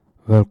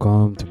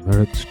Welcome to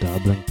Merrick's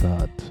Dabbling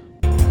Path.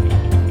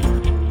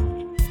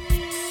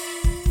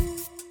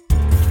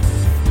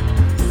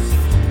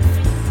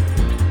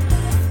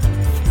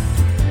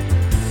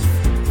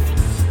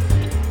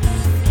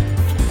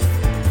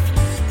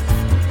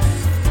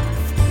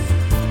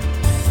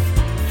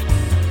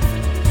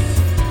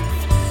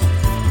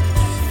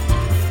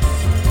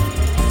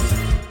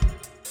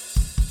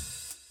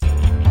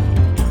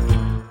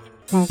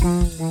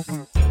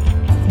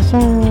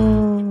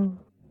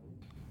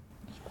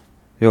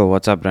 Yo,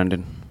 what's up,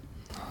 Brendon?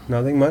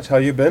 Nothing much. How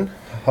you been?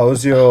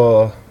 How's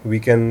your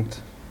weekend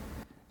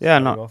Yeah,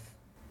 starting not off?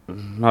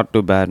 not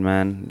too bad,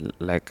 man.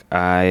 Like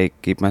I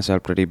keep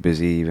myself pretty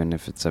busy, even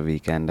if it's a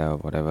weekend or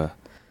whatever.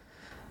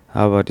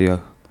 How about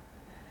you?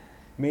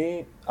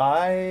 Me,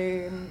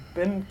 I've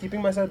been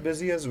keeping myself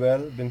busy as well.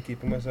 Been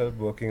keeping myself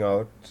working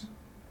out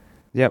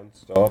Yep.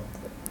 non-stop.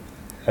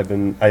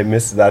 I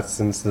missed that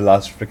since the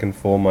last freaking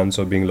 4 months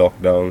of being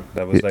locked down.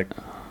 That Y- was like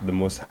the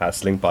most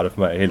hassling part of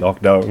my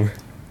lockdown.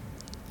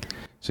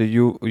 So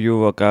you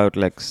work out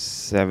like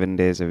 7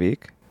 days a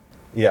week?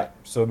 Yeah.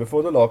 So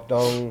before the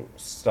lockdown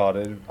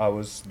started, I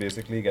was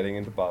basically getting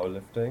into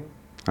powerlifting,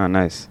 Ah,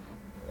 nice.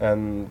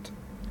 and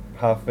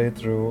halfway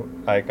through,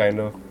 I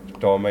kind of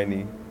tore my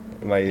knee.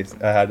 I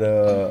had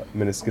a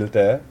meniscal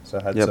tear, so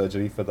I had Yep.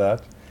 surgery for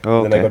that.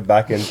 Oh, And then I okay. got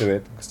back into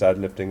it,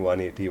 started lifting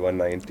 180,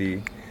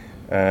 190,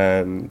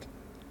 and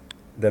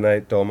then I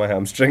tore my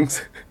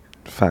hamstrings.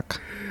 Fuck.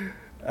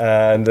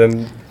 And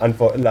then,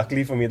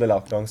 luckily for me, the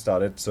lockdown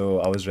started, so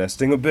I was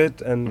resting a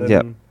bit, and Yep.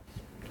 then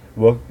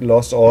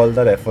lost all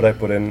that effort I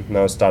put in.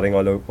 Now starting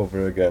all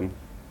over again.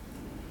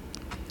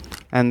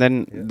 And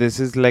then Yeah. this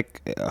is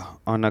like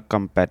on a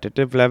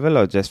competitive level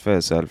or just for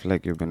yourself?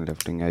 Like you've been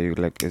lifting? Are you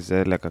like? Is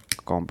there like a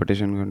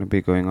competition going to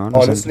be going on or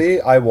something?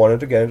 Honestly, I wanted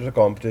to get into the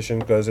competition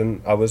because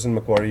I was in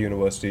Macquarie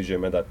University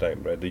gym at that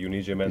time, right? The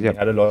uni gym, and we Yep.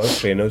 had a lot of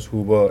trainers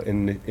who were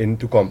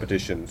into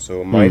competition.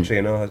 So my Hmm.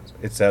 trainer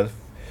itself,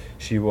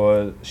 she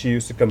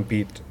used to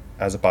compete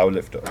as a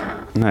powerlifter.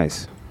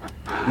 Nice.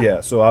 Yeah,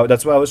 so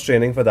that's why I was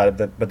training for that.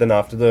 But then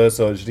after the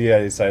surgery, I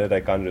decided I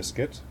can't risk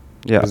it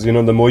Yeah. because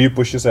the more you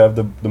push yourself,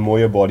 the more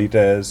your body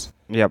tears.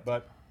 Yep.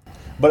 But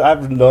but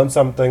I've learned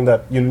something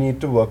that you need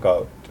to work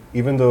out.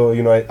 Even though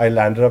I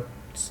landed up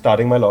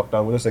starting my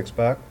lockdown with a six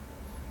pack,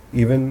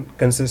 even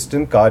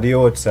consistent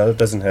cardio itself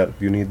doesn't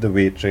help. You need the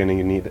weight training.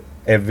 You need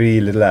every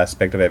little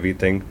aspect of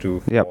everything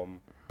Yep.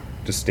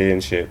 to stay in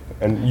shape.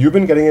 And you've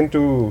been getting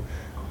into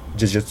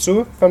jiu-jitsu,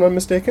 if I'm not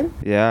mistaken.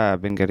 Yeah,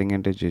 I've been getting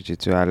into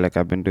jiu-jitsu.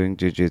 I've been doing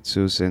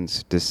jiu-jitsu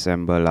since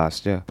December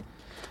last year.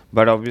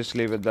 But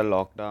obviously with the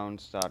lockdown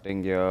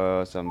starting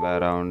here somewhere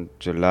around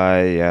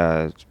July,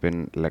 yeah, it's been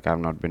like I've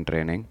not been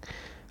training.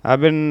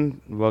 I've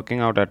been working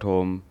out at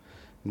home,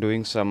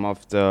 doing some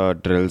of the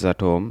drills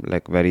at home,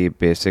 like very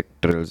basic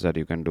drills that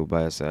you can do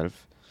by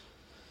yourself.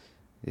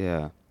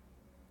 Yeah.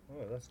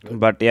 Oh, that's good.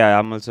 But yeah,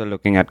 I'm also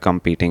looking at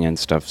competing and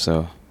stuff,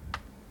 so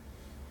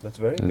That's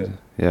very good.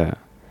 yeah.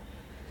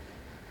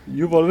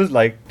 You've always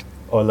liked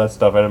all that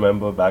stuff. I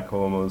remember back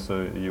home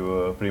also, you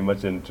were pretty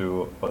much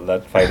into all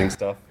that fighting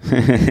stuff. You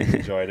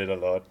enjoyed it a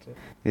lot.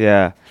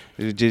 Yeah.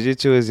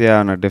 Jiu-jitsu is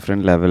on a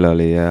different level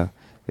only, yeah.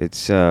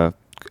 It's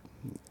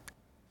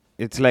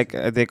it's like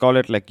they call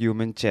it like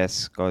human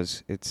chess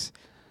because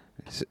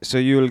so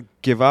you'll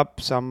give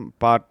up some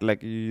part, like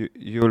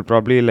you'll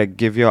probably like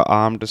give your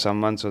arm to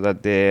someone so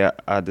that they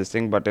are this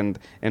thing, but in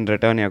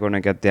return you're going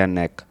to get their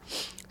neck.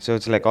 So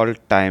it's like Yeah, all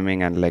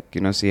timing and like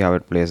see how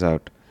it plays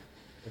out.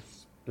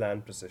 it's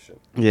planned precision.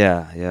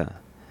 Yeah. Correct.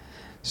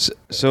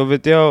 So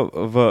with your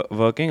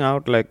working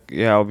out, like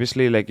yeah,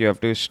 obviously like you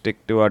have to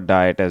stick to a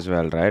diet as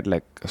well, right?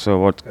 Like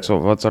Correct.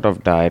 what sort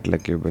of diet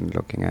like you've been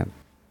looking at?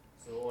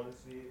 So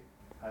honestly,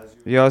 as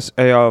you've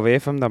You're away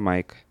from the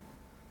mic.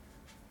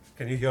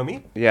 can you hear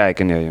me? Yeah, I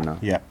can hear you now.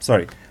 Yeah,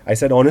 sorry. I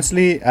said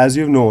honestly, as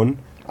you've known,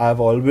 I've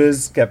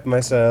always kept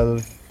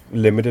myself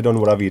limited on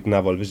what I've eaten.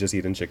 I've always just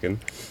eaten chicken.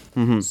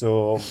 Mm-hmm.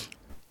 So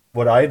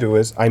what I do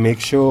is I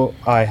make sure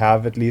I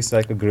have at least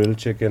like a grilled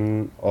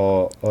chicken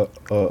or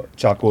a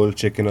charcoal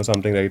chicken or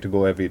something ready to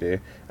go every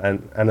day,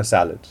 and a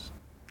salad.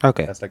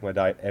 Okay. That's like my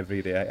diet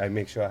every day. I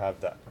make sure I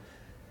have that.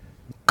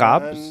 And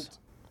Carbs?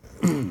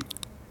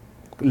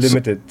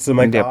 limited. So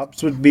my Yep.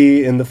 carbs would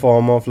be in the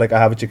form of like I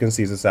have a chicken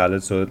Caesar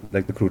salad, so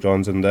like the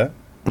croutons in there,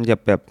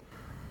 Yep.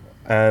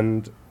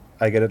 and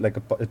I get it like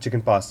a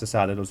chicken pasta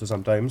salad also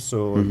sometimes.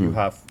 So you Mm-hmm.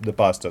 have the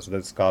pasta, so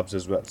that's carbs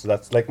as well. So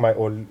that's like my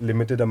own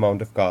limited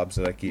amount of carbs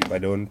that I keep. I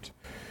don't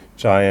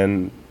try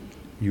and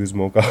use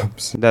more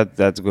carbs.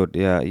 That's good.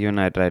 Yeah, you and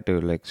I try to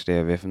like stay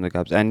away from the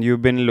carbs. And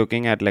you've been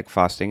looking at like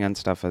fasting and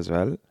stuff as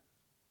well.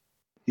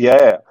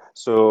 Yeah.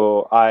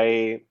 So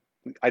I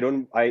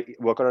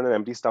work on an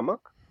empty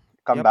stomach,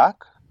 come Yep. back,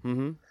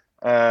 Mm-hmm.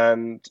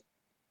 and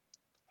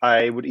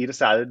I would eat a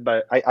salad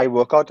I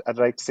work out at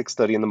like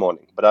 6:30 in the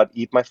morning, but I'd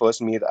eat my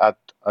first meal at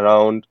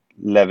around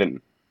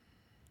 11,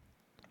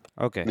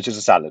 Okay. which is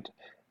a salad.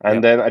 And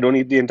Yep. then I don't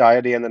eat the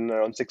entire day, and then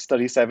around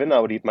 6:37 I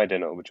would eat my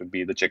dinner, which would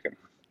be the chicken.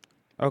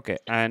 Okay,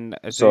 and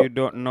so you So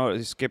don't know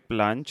you skip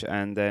lunch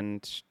and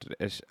then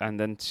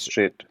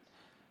straight,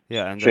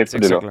 yeah, and then straight for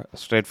 6 dinner. o'clock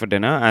straight for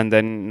dinner, and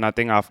then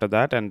nothing after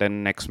that, and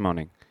then next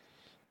morning,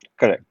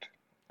 Correct.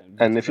 which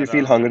And is if you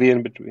feel around hungry 9.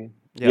 in between,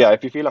 Yeah, yeah,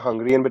 if you feel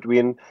hungry in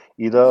between,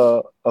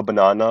 either a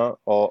banana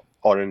or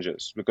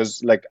oranges,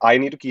 because like I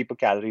need to keep a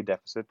calorie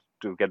deficit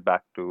to get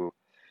back to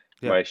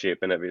yeah, my shape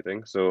and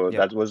everything. So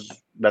yep,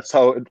 that's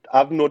how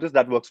I've noticed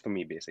that works for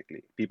me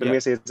basically. People yep, may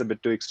say it's a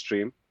bit too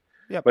extreme,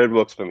 yep. but it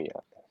works for me.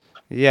 Yeah.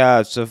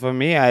 Yeah, so for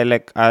me,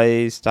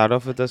 I start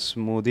off with a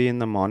smoothie in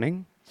the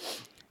morning,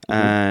 Hmm.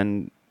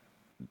 and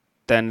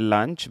then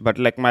lunch. But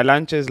like my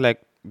lunch is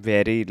like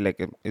varied.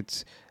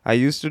 It's I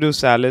used to do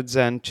salads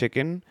and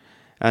chicken,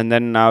 and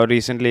then now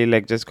recently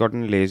like just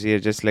gotten lazy. I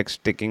just like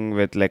sticking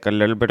with like a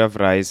little bit of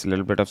rice, a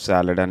little bit of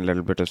salad, and a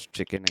little bit of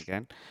chicken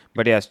again.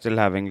 But yeah, still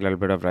having a little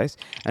bit of rice,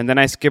 and then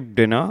I skip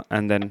dinner,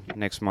 and then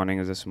next morning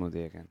is a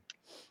smoothie again.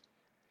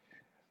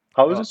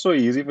 How is Oh, it so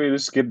easy for you to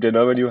skip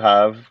dinner when you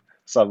have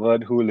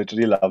someone who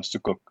literally loves to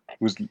cook,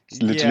 who's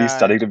literally yeah,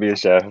 studying to be a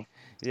chef?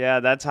 yeah,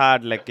 that's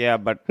hard. Like, yeah,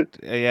 but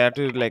yeah,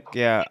 to like,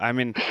 yeah, I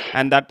mean,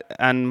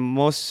 and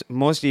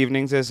most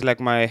evenings is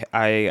like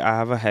I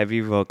have a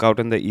heavy workout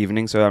in the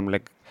evening, so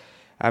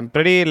I'm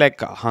pretty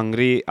like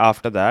hungry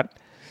after that.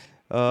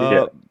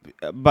 Yeah.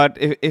 Uh, but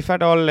if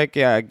at all like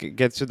yeah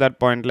gets to that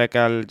point, like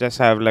I'll just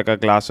have like a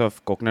glass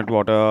of coconut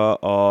water,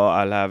 or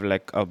I'll have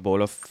like a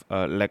bowl of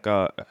uh,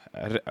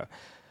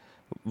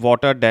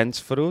 water dense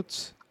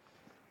fruits.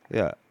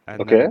 Yeah,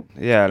 and Okay. then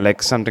yeah,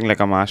 like something like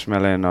a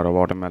marshmallow or a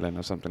watermelon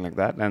or something like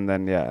that, and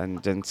then yeah,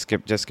 and then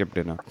skip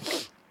dinner.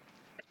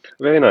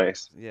 Very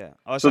nice. Yeah,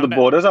 or So the sometimes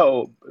borders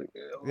are.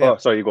 yeah. Oh,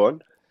 sorry. You go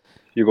on.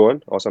 You go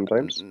on. Or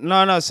sometimes.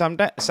 No,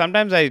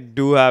 sometimes I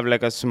do have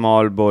like a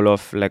small bowl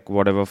of like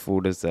whatever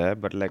food is there,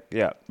 but like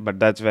yeah, but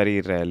that's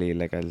very rarely.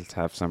 Like I'll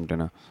have some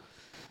dinner.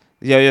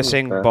 Yeah, you're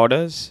saying Okay.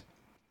 borders?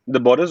 The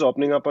border's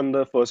opening up on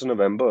the 1st of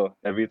November,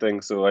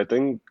 everything. So I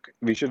think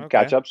we should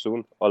catch Okay. up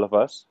soon, all of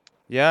us.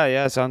 Yeah,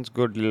 yeah, sounds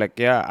good. Like,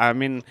 yeah, I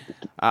mean,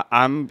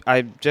 I'm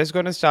just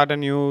gonna start a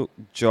new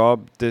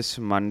job this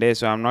Monday,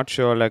 so I'm not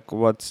sure like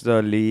what's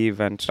the leave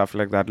and stuff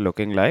like that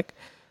looking like.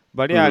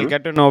 But yeah, I'll Hmm.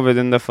 get to know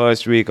within the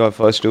first week or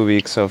first 2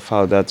 weeks of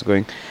how that's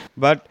going.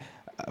 But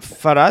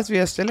for us, we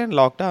are still in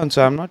lockdown,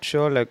 so I'm not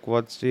sure like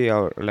what's the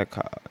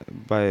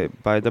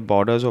by the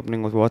borders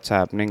opening, what's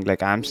happening.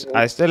 Like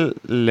I still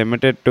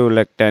limited to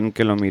like 10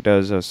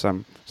 kilometers or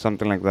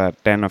something like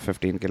that, 10 or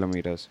 15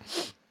 kilometers.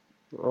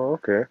 Oh,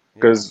 okay. Yeah.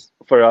 Because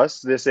for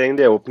us, they're saying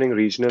they're opening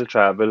regional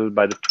travel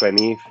by the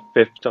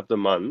 25th of the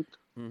month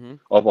Mm-hmm.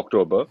 of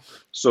October.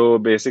 So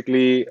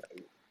basically,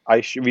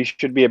 we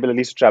should be able at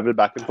least to travel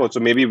back and forth. So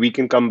maybe we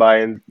can come by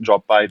and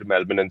drop by to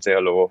Melbourne and say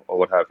hello or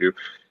what have you.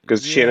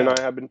 Because Shane and Yeah.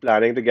 I have been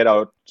planning to get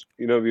out.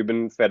 We've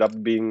been fed up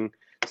being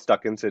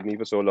stuck in Sydney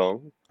for so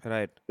long.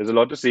 Right. There's a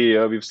lot to see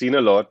here. We've seen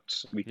a lot.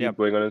 We keep Yep.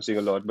 going on and seeing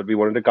a lot, but we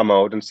wanted to come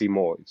out and see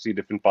more, see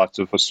different parts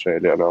of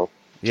Australia now.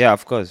 Yeah,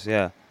 of course.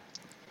 Yeah.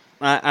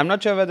 I'm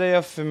not sure whether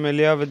you're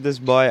familiar with this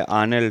boy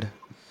Arnold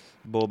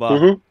Boba.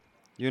 Hmm.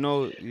 You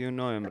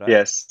know him, right?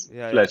 Yes,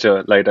 Yeah, yeah.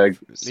 Fletcher, like I.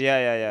 Yeah,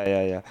 yeah, yeah,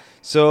 yeah, yeah.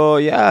 So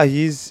yeah,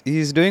 he's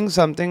doing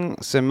something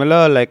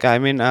similar. Like I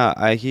mean,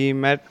 he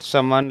met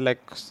someone like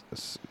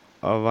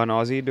one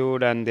Aussie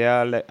dude, and they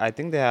are like I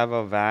think they have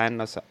a van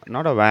or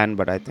not a van,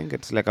 but I think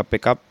it's like a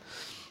pickup,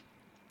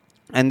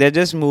 and they're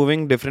just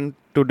moving different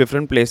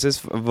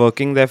places,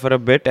 working there for a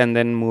bit, and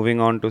then moving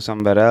on to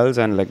somewhere else,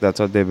 and like that's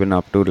what they've been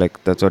up to.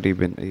 Like that's what he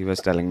was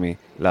telling me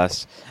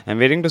last. I'm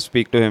waiting to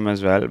speak to him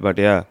as well, but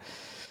yeah.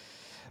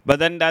 But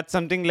then that's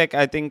something like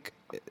I think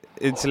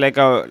it's like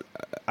a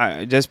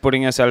just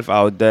putting yourself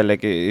out there.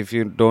 Like if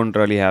you don't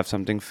really have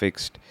something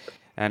fixed,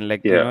 and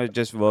like Yeah.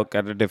 just work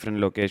at a different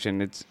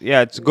location. It's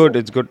yeah, it's good.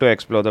 It's good to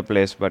explore the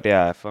place. But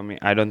yeah, for me,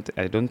 I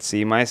don't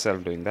see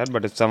myself doing that.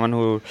 But if someone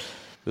who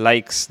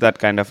likes that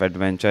kind of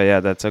adventure, yeah,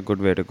 that's a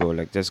good way to go.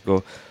 Like just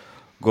go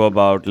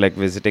about like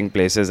visiting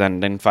places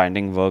and then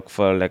finding work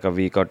for like a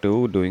week or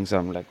two, doing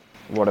some like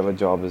whatever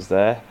job is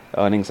there,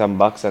 earning some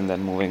bucks, and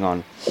then moving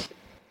on.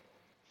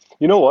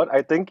 You know what?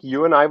 I think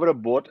you and I would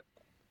have both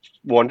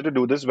wanted to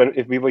do this when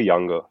if we were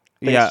younger.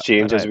 Things Yeah,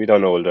 change as right. we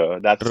turn older.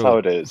 That's how True.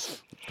 it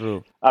is.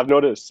 True. I've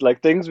noticed,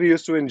 like things we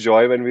used to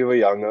enjoy when we were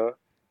younger.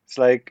 It's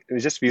like it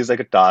just feels like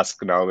a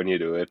task now when you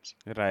do it.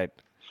 Right.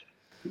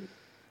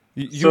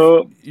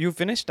 So You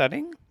finished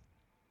studying?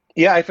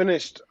 yeah, I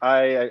finished.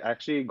 I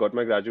actually got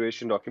my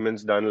graduation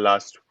documents done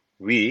last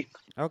week.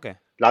 Okay.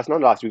 Not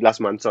last week, last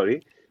month,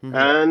 sorry. Mm-hmm.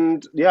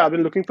 And yeah, I've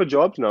been looking for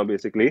jobs now,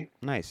 basically.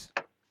 Nice.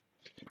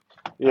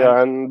 And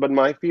Yeah, and but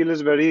my field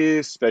is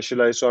very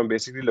specialized, so I'm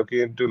basically looking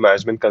into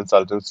management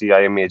consultancy.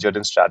 I majored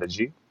in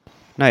strategy.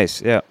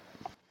 nice. Yeah.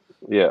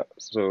 Yeah,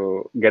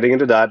 so getting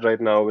into that right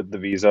now with the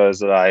visas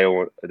that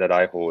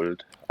I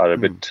hold are a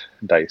bit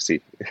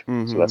dicey.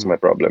 So that's Mm-hmm. my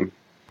problem.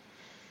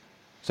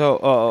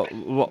 So,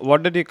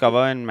 what did you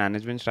cover in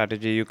management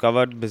strategy? You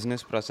covered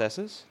business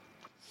processes.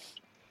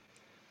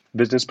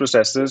 Business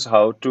processes,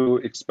 how to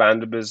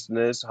expand the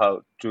business,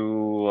 how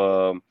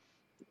to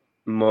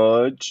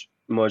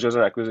mergers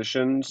and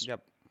acquisitions,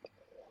 Yep.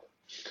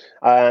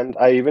 And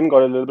I even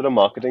got a little bit of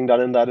marketing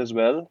done in that as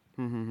well,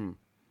 Mm-hmm.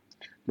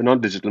 but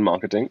not digital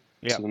marketing.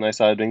 So Yep. then I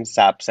started doing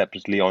SAP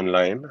separately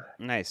online.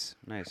 Nice.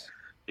 Nice.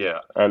 Yeah,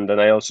 and then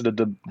I also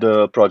did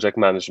the project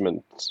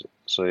management.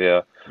 So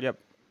yeah, Yep.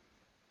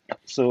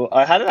 so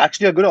I had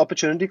actually a good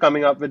opportunity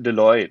coming up with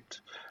Deloitte,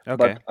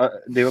 Okay.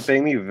 but they were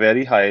paying me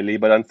very highly.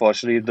 But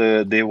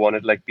unfortunately, they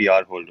wanted like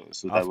PR holders,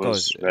 so that Of course.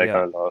 was where I Yeah.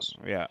 kind of lost.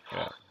 Yeah.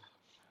 Yeah.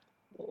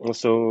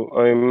 So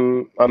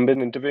I'm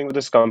been interviewing with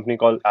this company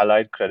called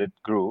Allied Credit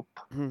Group,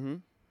 Mm-hmm.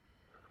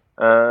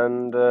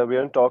 and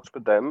we're in talks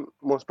with them.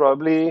 Most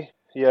probably,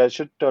 yeah, it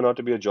should turn out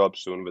to be a job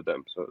soon with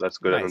them. So that's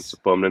good, and it's a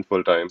Nice. permanent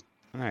full time.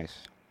 Nice.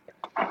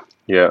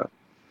 Yeah.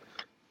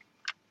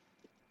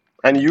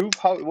 And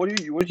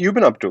what you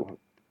been up to?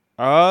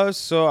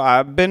 So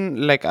I've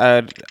been like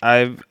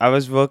I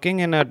was working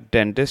in a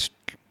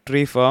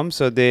dentistry firm,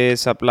 so they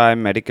supply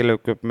medical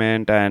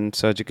equipment and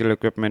surgical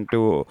equipment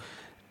to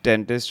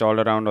dentists all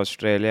around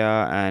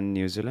Australia and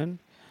New Zealand.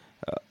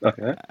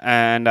 Okay.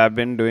 And I've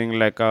been doing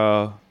like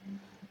a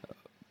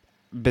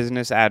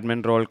business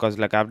admin role because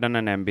like I've done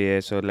an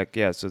MBA, so like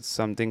yeah, so it's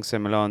something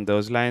similar on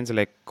those lines,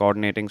 like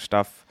coordinating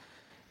stuff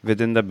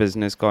within the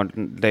business.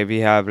 Like we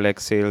have like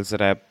sales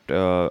rep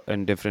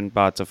in different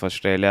parts of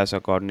Australia, so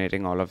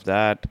coordinating all of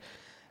that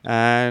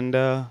and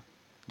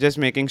just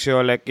making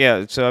sure like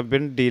yeah. So I've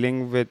been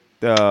dealing with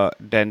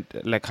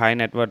like high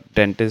net worth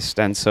dentist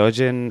and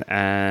surgeons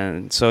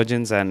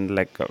and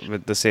like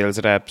with the sales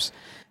reps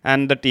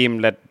and the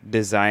team that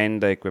design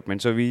the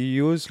equipment. So we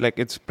use like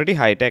it's pretty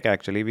high tech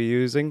actually. We're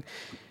using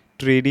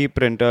 3D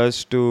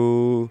printers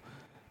to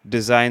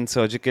design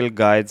surgical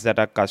guides that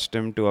are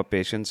custom to a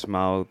patient's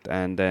mouth,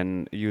 and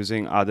then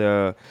using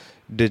other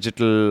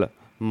digital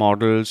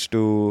models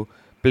to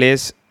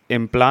place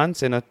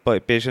implants in a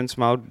patient's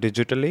mouth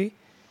digitally.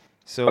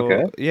 So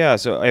Okay. yeah,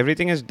 so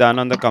everything is done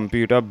on the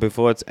computer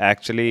before it's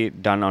actually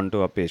done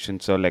onto a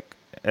patient. So like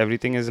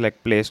everything is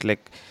like placed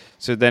like,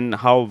 so then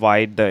how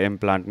wide the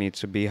implant needs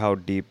to be, how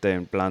deep the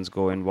implants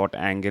go, in what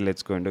angle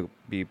it's going to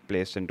be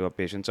placed into a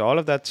patient. So all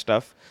of that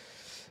stuff.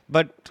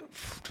 But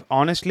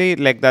honestly,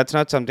 like that's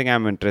not something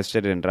I'm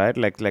interested in, right?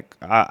 Like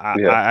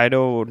Yeah. I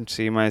don't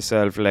see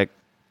myself like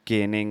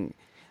gaining.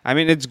 I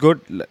mean, it's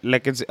good.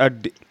 Like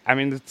I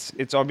mean,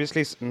 it's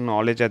obviously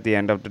knowledge at the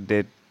end of the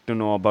day to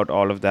know about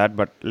all of that,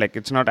 but like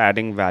it's not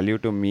adding value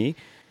to me.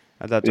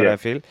 That's what Yeah. I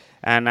feel.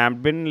 And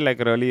I've been like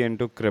really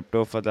into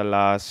crypto for the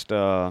last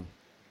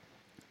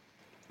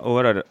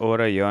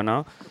over a year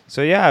now.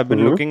 So yeah, I've been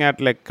Mm-hmm. looking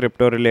at like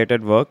crypto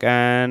related work,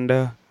 and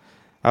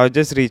I was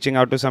just reaching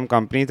out to some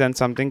companies, and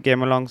something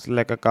came along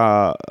like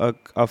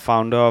a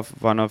founder of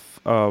one of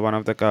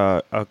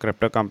the a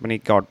crypto company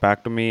got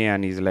back to me,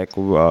 and he's like,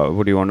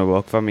 "Would you want to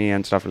work for me?"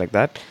 and stuff like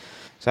that.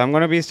 So I'm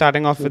gonna be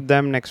starting off with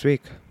them next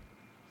week.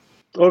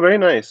 Oh, very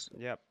nice.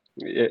 Yep.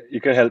 Yeah,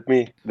 you can help me.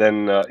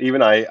 Then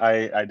even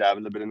I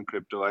dabble a bit in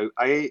crypto.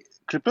 I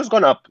crypto's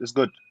gone up. It's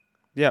good.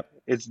 Yep.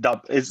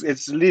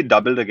 It's really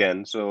doubled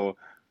again. So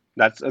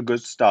that's a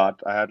good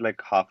start. I had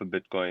like half a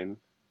Bitcoin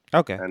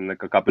Okay. and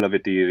like a couple of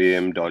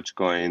Ethereum,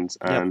 Dogecoins,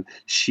 Yep. and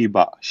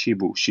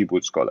Shibu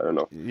it's called. I don't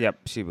know.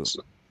 Yep. Shibu.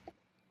 So,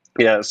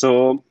 yeah.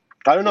 So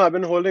I don't know. I've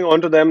been holding on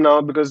to them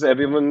now because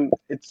everyone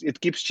it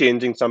keeps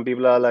changing. Some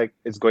people are like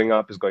it's going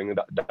up, it's going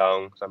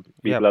down. Some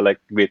people Yep. are like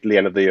wait till the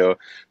end of the year.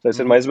 So I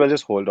said Hmm. might as well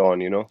just hold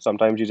on.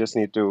 Sometimes you just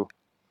need to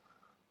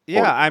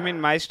Yeah, hold. I mean,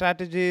 my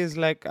strategy is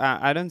like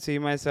I don't see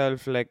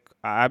myself like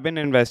I've been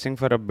investing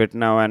for a bit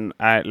now, and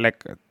I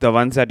like the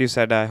ones that you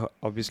said.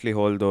 Obviously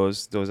hold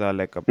those. Those are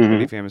like a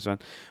pretty Hmm. famous one,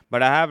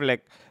 but I have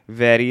like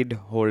varied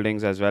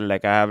holdings as well.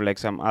 Like I have like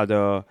some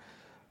other.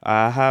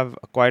 I have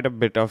quite a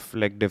bit of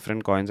like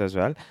different coins as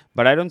well,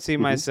 but I don't see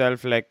Hmm.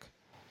 myself like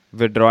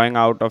withdrawing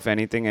out of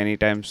anything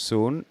anytime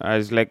soon.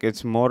 As like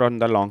it's more on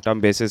the long term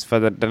basis for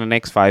the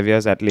next 5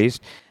 years at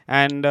least,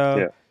 and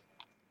Yeah.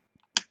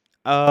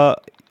 uh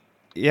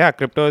yeah,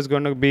 crypto is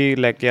going to be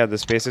like yeah, the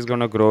space is going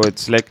to grow.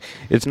 It's like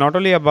it's not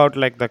only about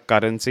like the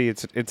currency,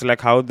 it's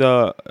like how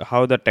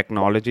the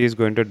technology is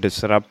going to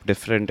disrupt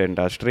different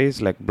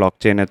industries, like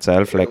blockchain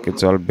itself, like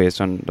it's all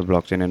based on the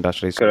blockchain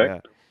industry. So yeah.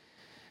 Correct.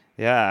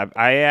 Yeah,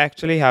 I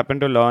actually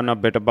happened to learn a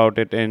bit about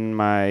it in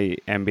my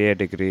MBA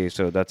degree,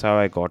 so that's how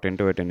I got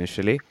into it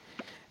initially.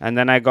 And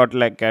then I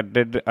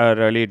did a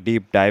really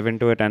deep dive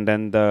into it, and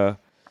then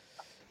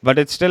but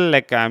it's still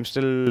like I'm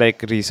still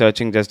like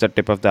researching just the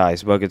tip of the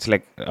iceberg. It's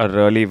like a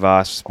really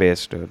vast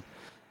space, dude.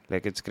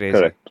 Like it's crazy.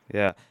 Correct.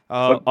 Yeah.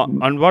 But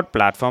On what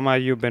platform are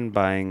you been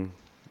buying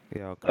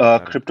your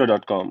current?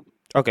 crypto.com.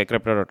 Okay,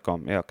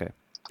 crypto.com. Yeah. Okay.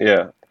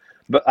 Yeah.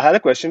 But I had a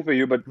question for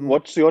you, but Hmm.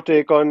 what's your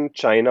take on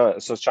China?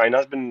 So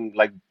China's been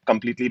like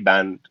completely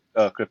banned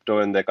crypto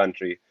in their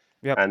country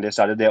Yep. and they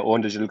started their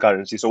own digital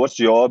currency. So what's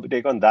your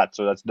take on that?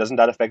 So doesn't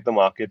that affect the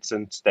market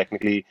since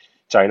technically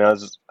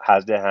China's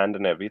has their hand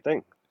in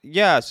everything?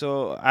 Yeah.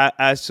 So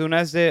as soon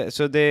as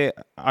they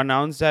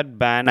announced that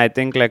ban, I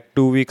think like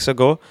 2 weeks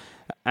ago,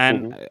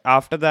 and Hmm.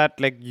 after that,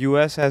 like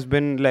US has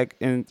been like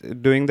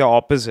doing the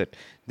opposite.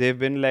 They've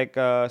been like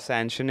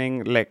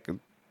sanctioning like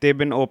they've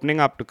been opening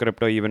up to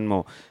crypto even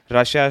more.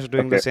 Russia is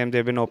doing the Okay. same.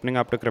 They've been opening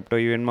up to crypto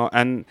even more,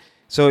 and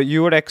so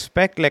you would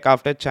expect like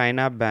after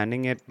China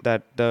banning it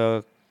that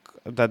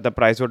the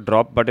price would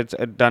drop, but it's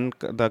done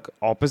the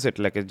opposite.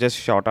 Like it just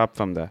shot up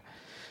from there.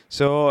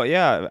 So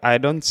yeah, I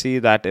don't see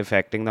that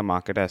affecting the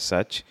market as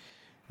such.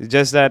 It's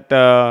just that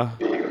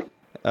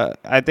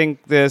I think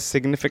there's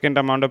significant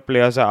amount of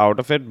players are out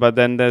of it, but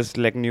then there's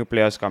like new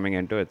players coming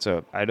into it.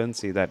 So I don't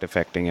see that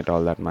affecting it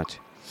all that much.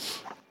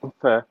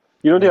 Fair.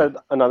 You know, Yeah.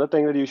 another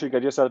thing that you should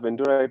get yourself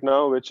into right now,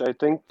 which I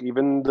think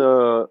even the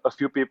a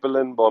few people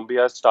in Bombay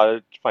have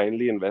started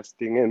finally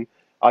investing in,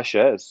 are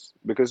shares.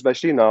 Because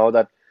especially now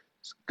that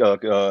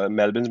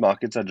Melbourne's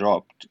markets are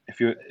dropped, if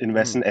you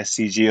invest Hmm. in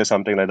SCG or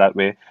something like that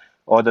way,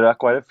 or there are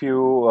quite a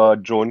few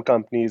drone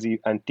companies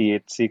and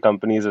THC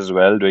companies as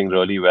well doing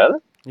really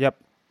well. Yep.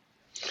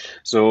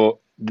 So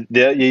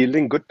they're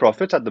yielding good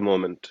profits at the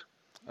moment.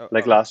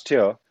 Like last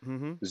year,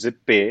 Mm-hmm.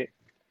 ZipPay,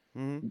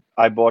 Mm-hmm.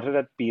 I bought it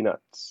at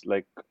peanuts,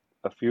 like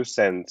a few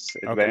cents.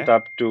 It went Okay.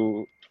 up to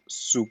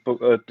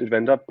it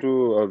went up to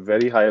a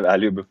very high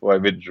value before I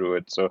withdrew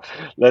it. So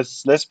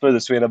let's put it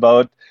this way: in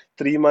about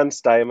 3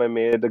 months' time, I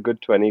made a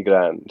good 20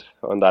 grand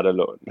on that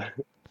alone.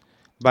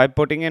 By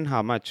putting in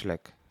how much,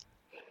 like?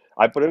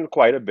 I put in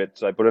quite a bit.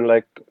 So I put in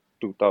like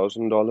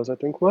 $2,000, I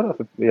think.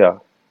 What? Yeah.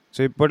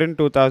 So you put in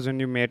 2,000,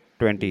 you made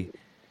 20.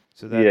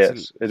 So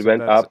Yes, it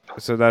went up.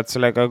 that's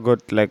like a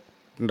good like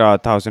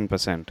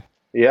 1,000%.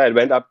 Yeah, it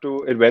went up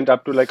to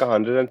like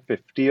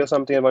 150 or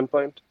something at one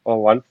point, or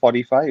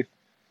 145.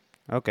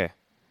 Okay.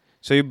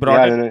 So you Yeah,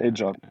 brought and it then it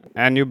dropped.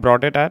 and you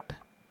brought it at?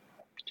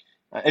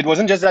 It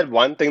wasn't just that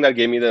one thing that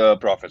gave me the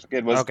profits.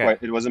 Okay, Okay.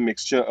 it was a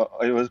mixture.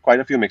 It was quite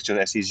a few mixtures,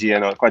 SEG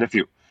and all, quite a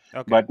few.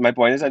 Okay. But my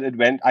point is that it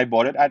went. I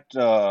bought it at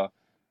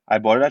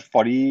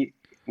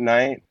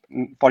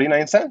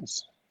 49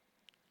 cents.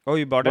 Oh,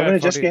 you bought it When at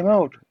it just came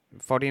out.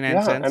 49 Yeah,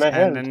 and cents I and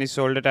held then you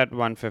sold it at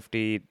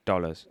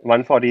 $150.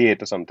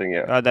 148 or something.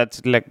 Yeah.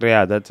 That's like,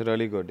 yeah, that's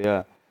really good.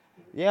 Yeah.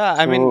 Yeah,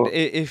 I mean, So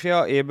if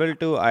you're able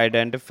to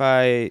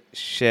identify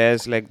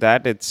shares like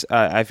that,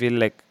 I feel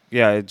like,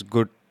 yeah, it's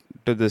good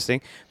to this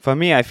thing. For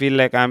me, I feel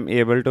like I'm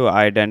able to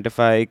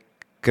identify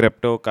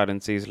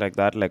cryptocurrencies like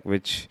that, like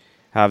which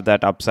have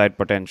that upside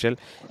potential.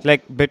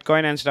 Like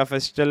Bitcoin and stuff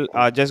is still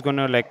just going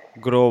to like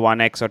grow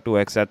 1x or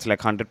 2x. That's like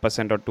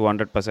 100% or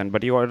 200%.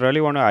 But you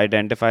really want to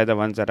identify the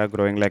ones that are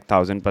growing like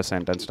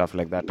 1,000% and stuff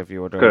like that if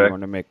you would really correct.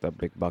 want to make the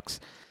big bucks.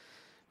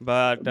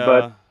 But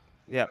But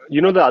yeah,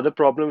 the other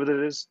problem with it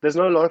is there's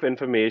not a lot of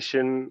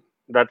information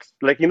that's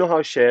like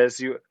how shares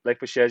you like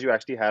for shares you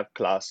actually have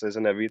classes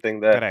and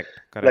everything there. correct,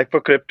 Like correct. for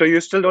crypto, you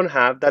still don't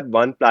have that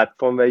one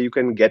platform where you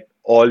can get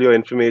all your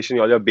information,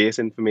 all your base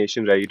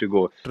information ready to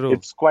go. True.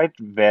 It's quite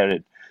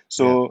varied. Yeah.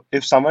 So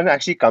if someone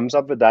actually comes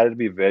up with that, it'd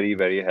be very,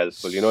 very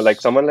helpful.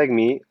 Like someone like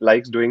me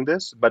likes doing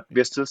this, but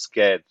we're still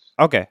scared.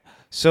 Okay.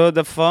 So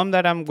the firm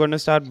that I'm going to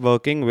start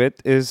working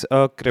with is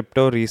a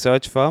crypto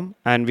research firm,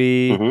 and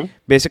we Mm-hmm.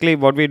 basically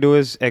what we do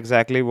is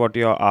exactly what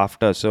you're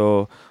after.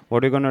 So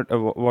what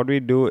we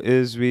do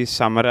is we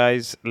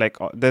summarize like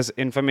there's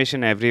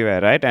information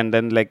everywhere, right? And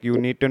then like you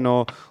need to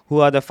know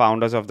who are the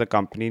founders of the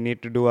company. You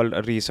need to do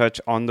a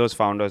research on those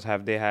founders.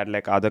 Have they had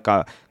like other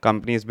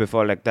companies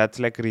before? Like that's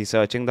like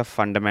researching the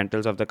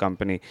fundamentals of the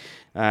company,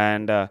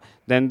 and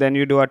then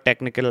you do a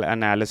technical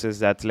analysis.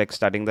 That's like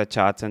studying the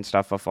charts and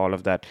stuff of all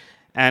of that,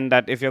 and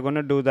that if you're going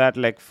to do that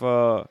like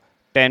for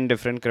 10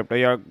 different crypto,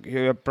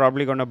 you're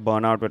probably going to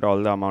burn out with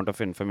all the amount of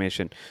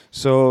information.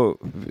 So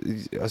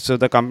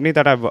the company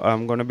that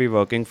I'm going to be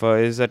working for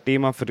is a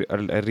team of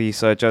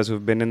researchers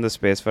who've been in the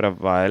space for a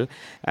while,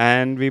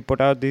 and we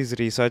put out these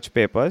research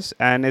papers,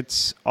 and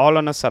it's all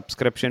on a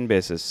subscription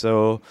basis.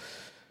 So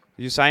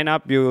you sign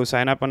up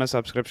on a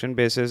subscription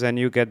basis, and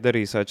you get the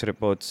research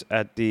reports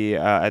at the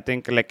I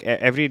think like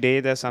every day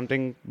there's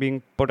something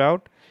being put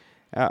out,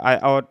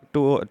 or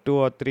two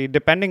or three,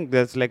 depending.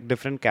 There's like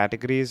different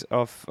categories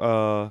of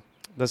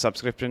the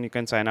subscription you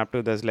can sign up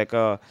to. There's like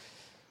a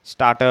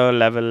starter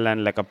level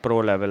and like a pro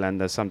level,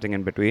 and there's something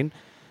in between.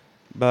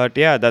 But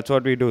yeah, that's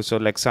what we do. So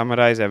like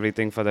summarize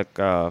everything for the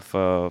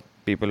for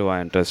people who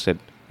are interested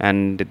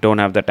and don't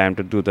have the time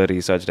to do the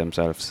research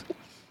themselves.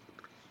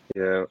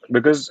 Yeah,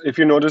 because if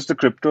you notice, the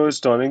crypto is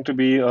turning to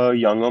be a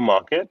younger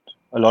market.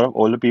 A lot of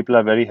older people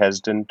are very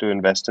hesitant to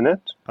invest in it.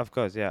 Of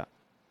course, yeah.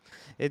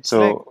 It's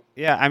like, So,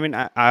 yeah, I mean,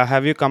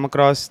 have you come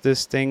across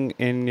this thing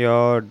in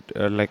your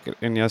like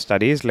in your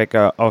studies, like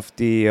of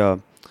the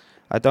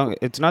I think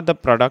it's not the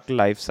product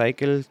life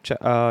cycle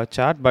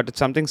chart, but it's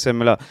something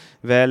similar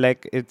where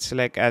like it's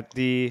like at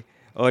the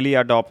early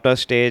adopter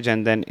stage,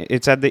 and then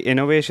it's at the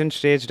innovation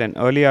stage, then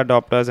early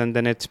adopters, and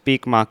then it's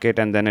peak market,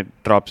 and then it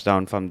drops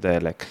down from there.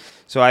 Like,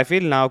 so I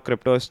feel now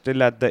crypto is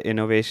still at the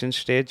innovation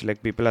stage,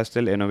 like people are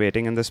still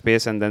innovating in the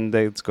space, and then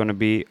it's going to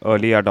be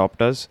early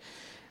adopters,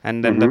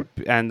 mhm.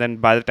 and then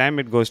by the time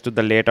it goes to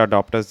the late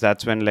adopters,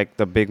 that's when like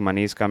the big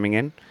money is coming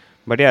in.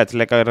 But yeah, it's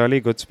like a really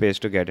good space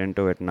to get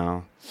into it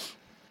now.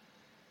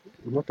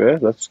 Okay,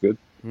 that's good.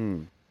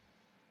 Hmm.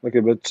 Okay,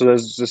 but so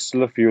there's just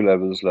still a few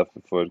levels left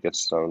before it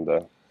gets down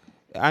there.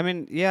 I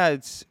mean, yeah,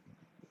 it's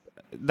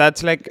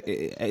that's like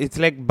it's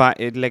like buy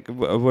it like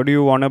would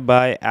you want to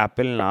buy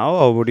Apple now,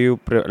 or would you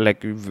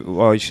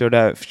or should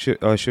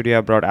you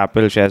have brought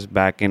Apple shares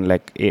back in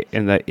like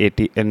in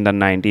the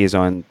 90s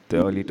or in the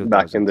early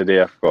Back in 2000s? the day,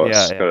 of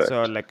Yeah, course. yeah.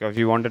 So Correct. like if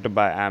you wanted to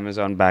buy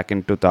Amazon back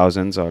in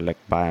 2000s, or like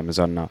buy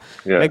Amazon now,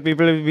 Yeah. like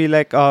people will be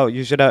like, oh,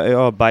 you should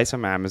buy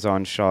some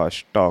Amazon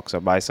stocks,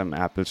 or buy some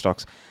Apple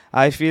stocks.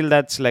 I feel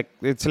that's like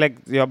it's like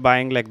you're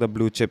buying like the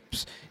blue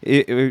chips.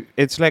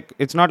 It's like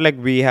it's not like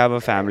we have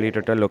a family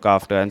to look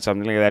after and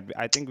something like that.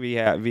 I think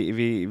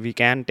we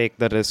can take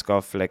the risk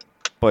of like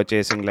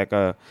purchasing like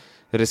a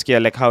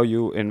riskier, like how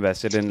you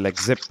invested in like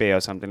ZipPay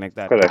or something like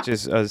that, which Correct.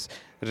 is a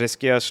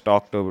riskier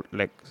stock to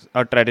like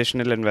a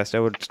traditional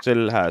investor would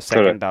still have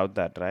Correct. second out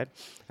that, right?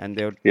 And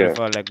they would Yeah.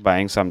 prefer like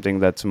buying something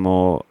that's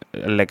more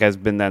like has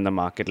been there in the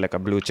market, like a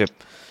blue chip.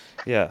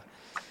 Yeah.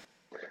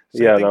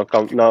 So I Yeah. think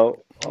Now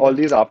all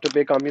these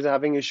afterpay companies are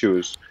having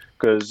issues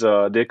because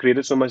they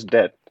created so much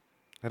debt.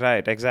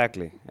 right,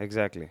 exactly,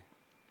 exactly.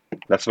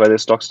 That's why their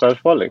stocks start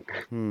falling.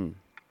 Hmm.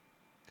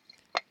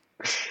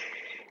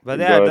 But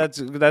yeah, But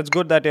that's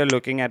good that you're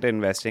looking at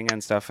investing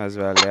and stuff as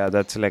well. Yeah,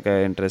 that's like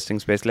an interesting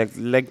space.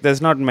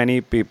 There's not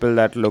many people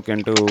that look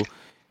into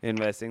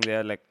investing. They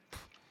are like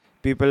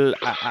people.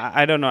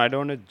 I don't know. I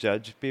don't want to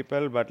judge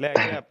people, but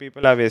like yeah,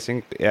 people are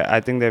wasting. Yeah,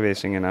 I think they're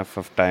wasting enough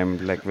of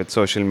time like with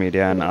social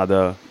media and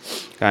other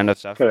kind of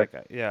stuff. correct.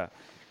 Yeah,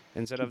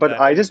 instead of But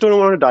that, I just don't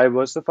want to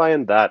diversify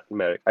in that,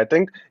 Merrick. I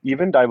think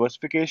even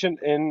diversification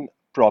in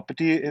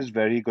property is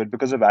very good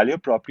because the value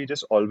of property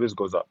just always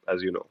goes up,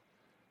 as you know.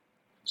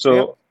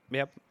 yep, So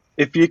yep,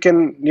 if you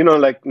can,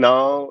 like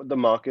now the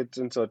markets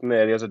in certain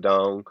areas are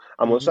down.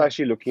 I'm also mm-hmm.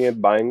 actually looking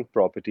at buying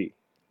property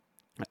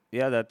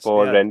Yeah, that's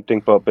for yeah.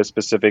 renting purpose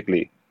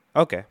specifically.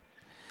 Okay,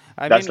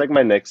 I That's mean like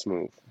my next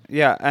move.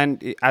 yeah,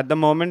 and at the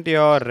moment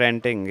you're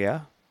renting,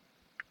 yeah.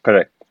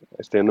 Correct.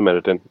 I stay in the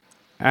Meriton.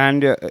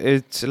 And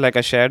it's like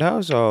a shared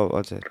house, or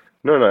what's it?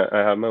 No, no, I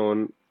have my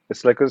own.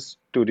 It's like a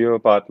studio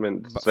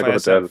apartment. It's like For a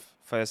hotel. yourself.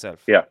 For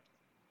yourself. Yeah,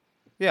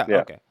 Yeah,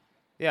 yeah, okay.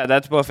 Yeah,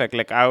 that's perfect.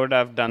 Like I would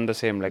have done the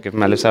same. Like if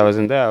Melissa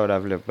wasn't there, I would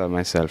have lived by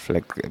myself.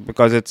 Like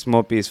because it's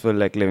more peaceful,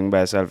 like living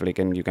by yourself. Like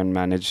and you can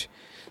manage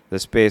the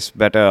space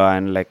better,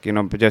 and like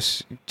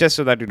just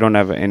so that you don't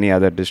have any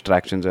other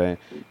distractions or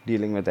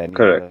dealing with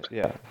any other correct.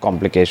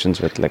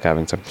 complications with like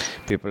having some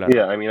people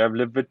Yeah, around. I mean, I've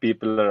lived with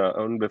people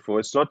around before.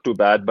 It's not too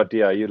bad, but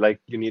yeah, you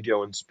need your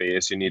own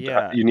space.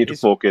 Yeah, You need to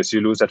it's focus.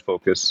 You lose that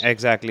focus.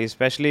 exactly.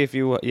 Especially if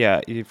you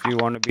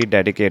want to be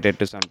dedicated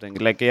to something.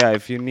 Like yeah,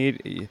 if you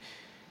need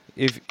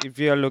if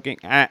you're looking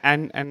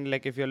and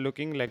like if you're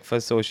looking like for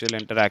social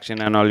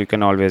interaction and all, you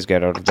can always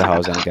get out of the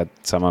house and get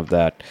some of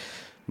that.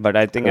 But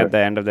I think at Correct. the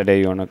end of the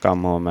day, you want to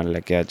come home and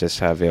like yeah, just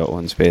have your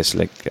own space,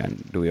 like,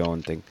 and do your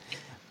own thing.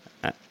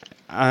 A-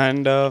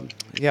 and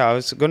yeah, I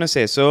was gonna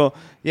say, so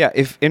yeah,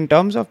 if in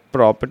terms of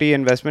property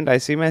investment, I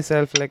see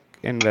myself like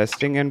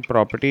investing in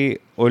property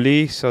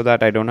only so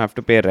that I don't have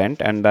to pay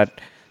rent, and that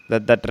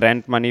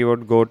rent money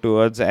would go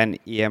towards an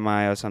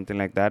EMI or something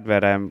like that,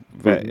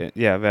 Hmm.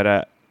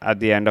 where at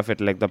the end of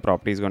it, like the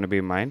property is going to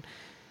be mine.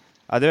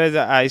 Otherwise,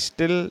 I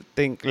still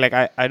think like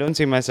I don't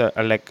see myself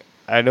like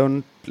I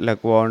don't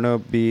like want to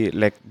be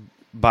like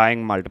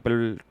buying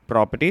multiple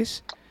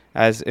properties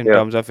as in Yeah,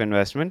 terms of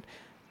investment.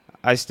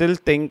 I still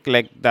think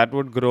like that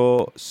would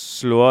grow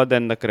slower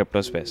than the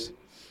crypto space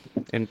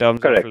in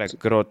terms of correct. like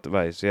growth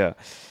wise. Yeah,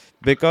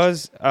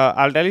 because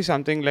I'll tell you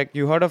something. Like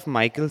you heard of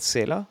Michael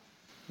Saylor?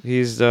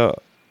 He's the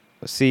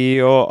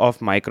CEO of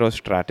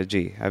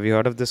MicroStrategy. Have you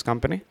heard of this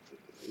company?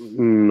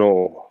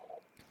 No,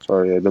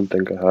 sorry, I don't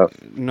think I have.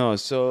 No.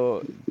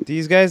 So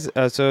these guys.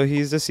 So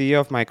he's the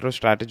CEO of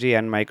MicroStrategy,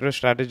 and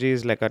MicroStrategy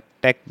is like a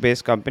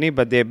tech-based company,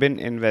 but they've been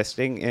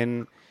investing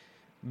in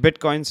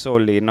Bitcoin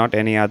solely, not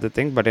any other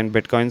thing, but in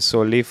Bitcoin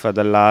solely for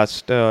the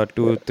last Yeah.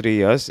 2 3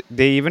 years.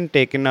 They even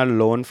taken a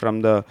loan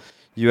from the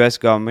U.S.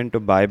 government to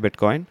buy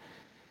Bitcoin,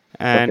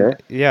 and Okay.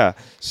 yeah.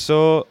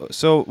 So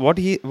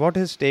what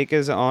his take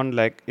is on,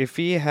 like if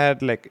he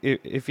had like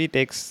if he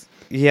takes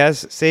he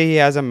has say he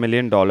has $1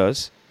 million,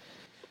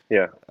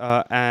 Yeah.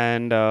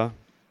 and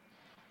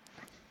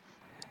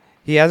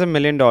he has $1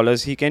 million.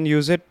 He can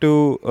use it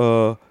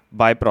to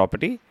buy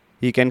property.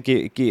 He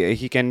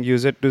can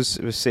use it to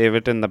save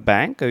it in the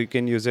bank, or you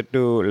can use it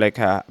to like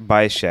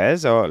buy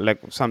shares, or like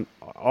some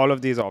all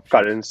of these options.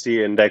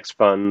 Currency, index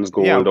funds,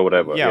 Yeah, gold, or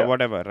whatever. yeah, Yeah.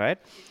 whatever, right?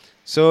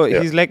 So Yeah.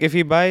 he's like, if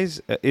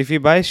he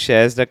buys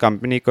shares, the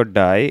company could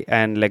die,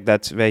 and like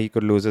that's where he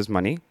could lose his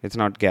money. It's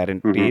not Mm-hmm.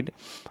 guaranteed,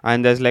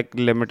 and there's like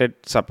limited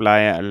supply,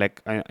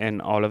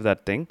 and all of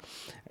that thing.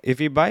 If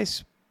he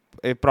buys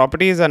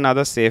property is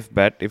another safe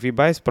bet. If he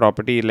buys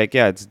property, like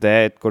yeah, it's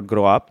there, it could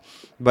grow up,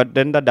 but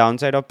then the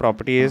downside of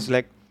property is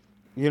like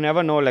you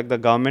never know, like the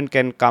government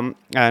can come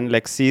and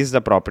like seize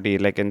the property,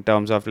 like in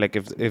terms of like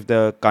if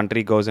the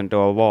country goes into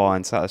a war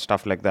and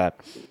stuff like that.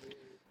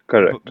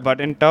 Correct.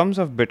 But in terms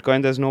of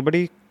Bitcoin, there's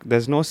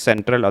no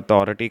central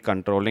authority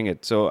controlling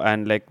it. So,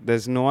 and like,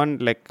 there's no one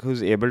like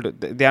who's able to,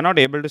 they are not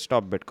able to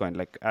stop Bitcoin.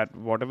 Like, at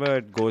whatever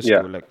it goes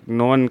Yeah. to, like,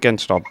 no one can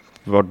stop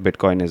what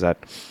Bitcoin is at.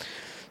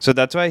 So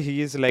that's why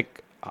he is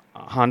like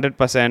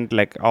 100%,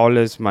 like all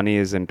his money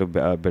is into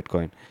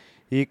Bitcoin.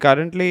 He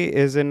currently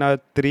is in a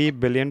 3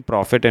 billion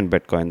profit in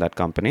Bitcoin, that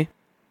company.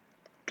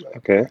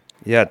 Okay.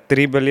 Yeah,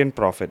 3 billion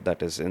profit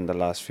that is in the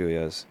last few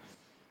years.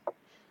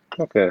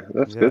 Okay.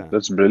 That's good. Yeah.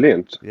 That's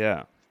brilliant.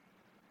 Yeah.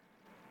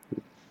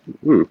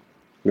 Hmm.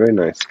 Very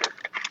nice.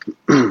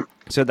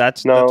 So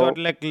that's what,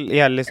 Now, like,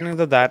 yeah, listening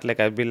to that, like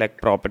I'd be like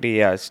property,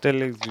 yeah,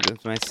 still is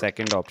it's my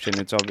second option.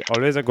 It's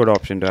always a good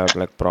option to have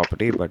like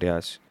property, but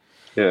yes.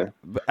 yeah,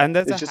 And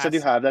there's it's a just that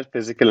you has have that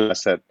physical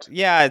asset.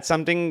 yeah, it's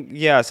something,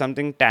 yeah,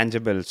 something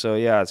tangible. So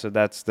yeah, so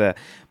that's the,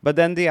 but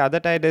then the other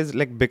side is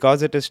like,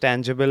 because it is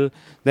tangible,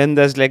 then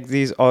there's like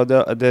these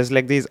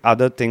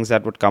other things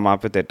that would come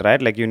up with it, right?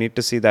 Like you need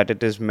to see that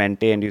it is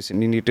maintained. You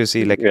need to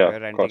see, like, if Yeah, you're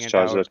renting cost it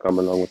charges out. that come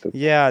along with it.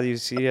 Yeah, you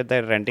see that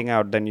they're renting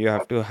out, then you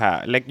have to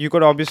have, like, you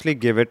could obviously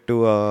give it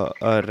to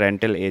a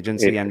rental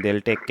agency It, and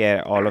they'll take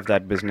care all of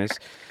that business.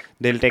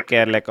 They'll take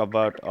care like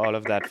about all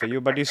of that for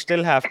you, but you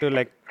still have to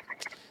like,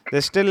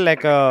 there's still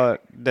like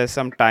there's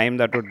some time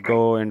that would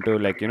go into,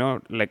 like,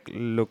 like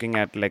looking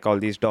at like all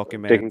these taken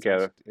documents and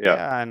care of. Yeah,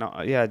 yeah,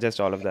 and yeah, just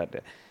all of that,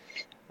 that's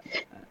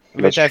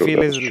which I true.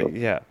 feel That's is true.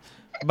 yeah.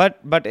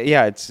 But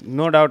yeah, it's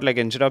no doubt, like,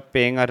 instead of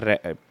paying a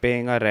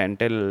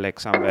rental like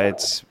somewhere,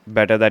 it's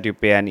better that you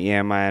pay an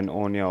EMI and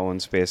own your own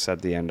space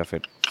at the end of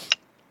it.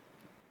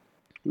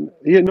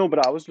 Yeah, no,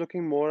 but I was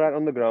looking more at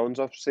on the grounds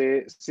of,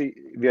 say, see,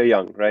 we are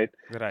young, right?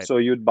 Right. So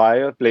you'd buy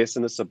a place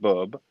in a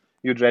suburb,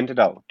 you'd rent it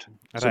out.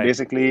 So Right.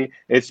 basically,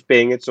 it's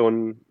paying its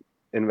own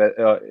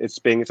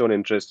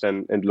interest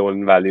and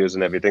loan values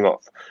and everything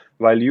off.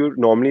 While you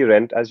normally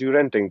rent as you're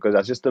renting, because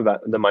that's just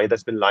the money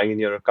that's been lying in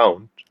your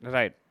account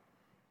Right.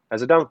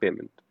 as a down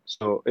payment.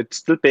 So it's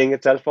still paying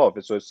itself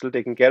off. So it's still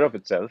taking care of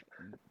itself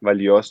while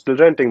you're still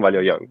renting while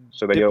you're young.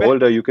 So when you're Dep-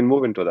 older, you can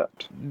move into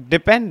that.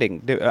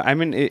 I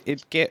mean,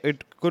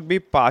 it could be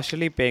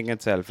partially paying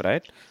itself,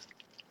 right?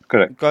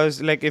 Correct.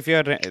 Because like, if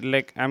you're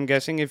like, I'm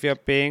guessing if you're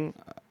paying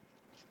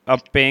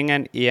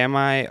an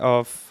EMI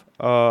of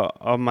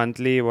a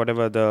monthly,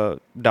 whatever the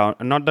down,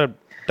 not the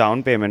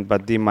down payment,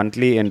 but the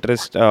monthly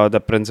interest,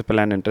 the principal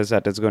and interest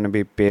that is going to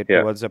be paid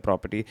Yeah. towards the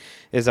property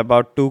is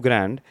about 2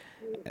 grand.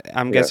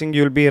 I'm Yeah. guessing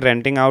you'll be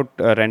renting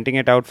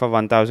it out for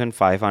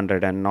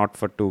 1,500 and not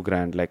for 2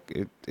 grand. Like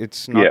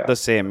it's not Yeah. the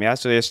same, yeah.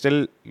 So you're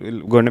still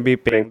going to be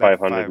Paying paying that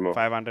 500 more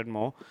 500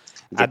 more.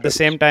 At the difference.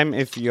 same time,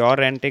 if you're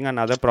renting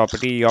another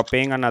property, you're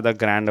paying another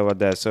grand over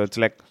there. So it's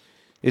like,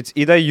 it's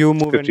either you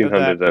move into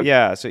 1500 that, then.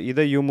 yeah. So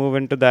either you move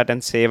into that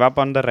and save up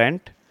on the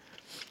rent,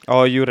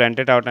 or you rent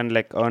it out and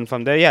like earn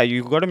from there. Yeah,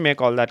 you got to make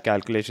all that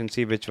calculation,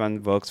 see which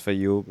one works for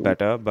you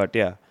better. But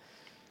yeah,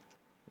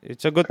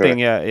 it's a good thing.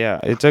 Correct. Yeah, yeah,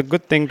 it's a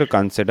good thing to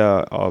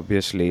consider.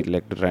 Obviously,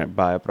 like to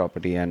buy a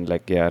property and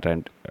like, yeah,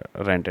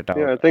 rent it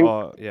Yeah, out. I think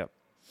Or yeah,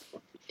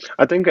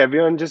 I think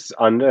everyone just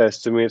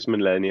underestimates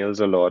millennials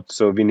a lot.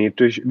 So we need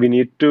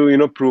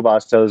to prove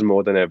ourselves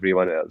more than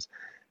everyone else.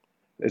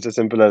 It's as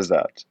simple as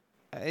that.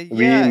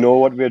 We yeah. know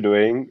what we're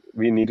doing.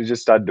 We need to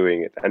just start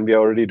doing it, and we are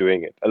already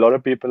doing it. A lot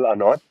of people are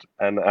not,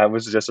 and I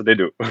would suggest that they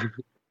do.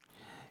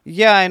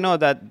 Yeah, I know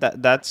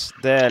that's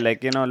there.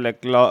 Like,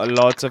 like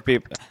lots of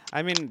people.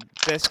 I mean,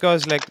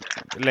 Tesco's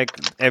like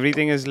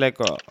everything is like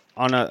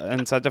on a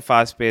in such a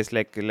fast pace,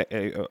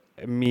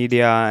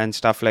 media and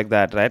stuff like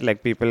that, right?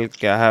 Like people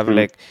have Hmm.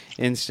 like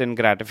instant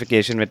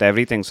gratification with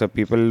everything, so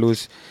people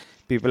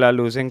are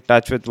losing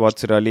touch with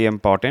what's really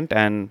important.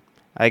 And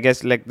I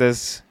guess like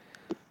this,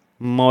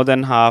 more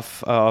than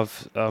half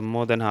of the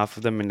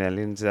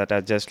millennials that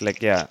are just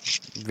like, yeah,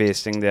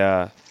 wasting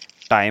their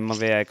time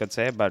away, I could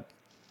say. But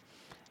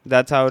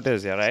that's how it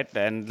is, yeah, right.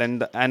 And then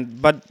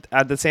but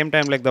at the same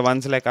time, like the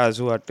ones like us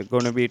who are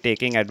going to be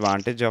taking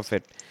advantage of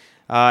it,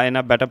 in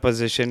a better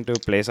position to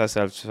place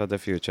ourselves for the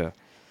future.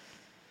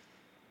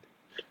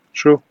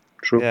 True.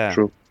 True. Yeah.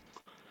 True.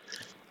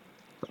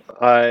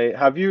 I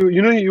have you.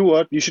 You know, you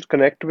what? You should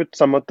connect with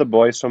some of the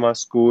boys from our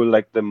school,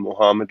 like the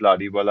Mohammed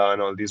Ladiwala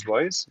and all these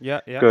boys, Yeah.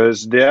 Yeah.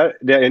 because they're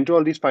into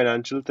all these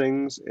financial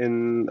things.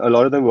 In a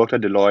lot of them worked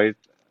at Deloitte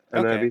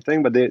and Okay.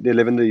 everything, but they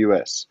live in the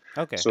US.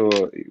 Okay.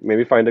 So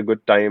maybe find a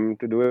good time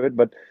to do it.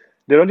 But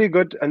they're really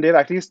good, and they've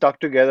actually stuck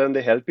together, and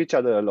they help each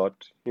other a lot.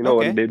 And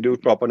Okay. they do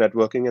proper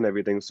networking and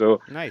everything.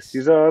 So Nice.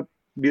 these are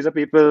these are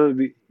people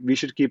we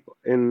should keep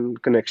in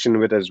connection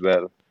with as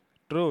well,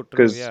 True. True.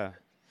 because Yeah.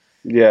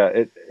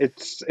 yeah,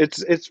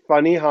 it's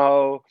funny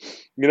how,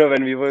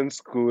 when we were in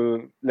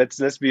school,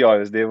 let's be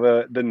honest, they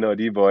were the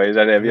nerdy boys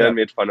and everyone Yep.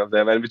 made fun of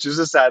them, and which is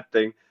a sad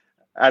thing.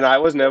 And I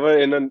was never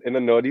in a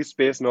nerdy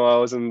space, no, I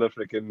was in the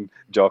freaking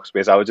jock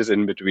space. I was just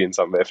in between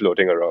somewhere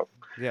floating around.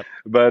 Yep.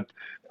 But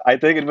I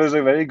think it was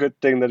a very good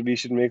thing that we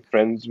should make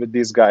friends with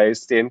these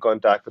guys, stay in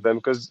contact with them,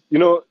 because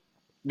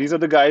these are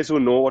the guys who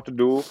know what to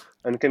do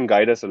and can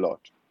guide us a lot.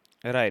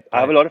 Right. I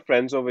have a Right. lot of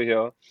friends over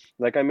here.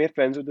 Like I made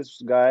friends with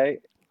this guy,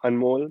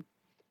 Anmol.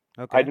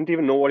 I Okay. didn't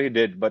even know what he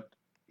did, but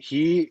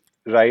he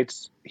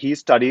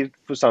studied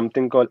for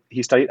something called,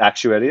 he studied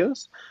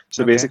actuarials.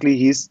 So Okay. basically,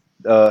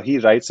 he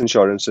writes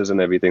insurances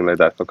and everything like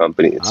that for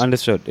companies.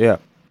 Understood. Yeah.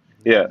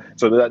 Yeah,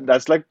 so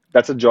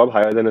that's a job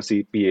higher than a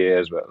CPA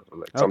as well.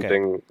 Like Okay.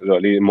 something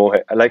really more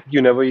like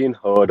you never even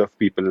heard of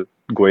people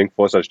going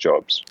for such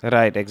jobs.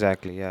 Right,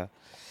 exactly. Yeah.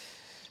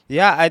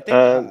 Yeah,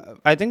 And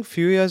I think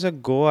few years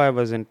ago I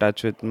was in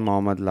touch with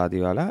Mohammad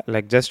Ladiwala,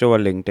 like just over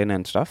LinkedIn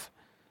and stuff.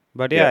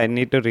 But yeah, yeah, I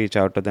need to reach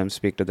out to them,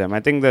 speak to them. I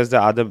think there's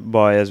the other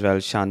boy as well,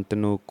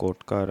 Shantanu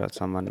Kotkar or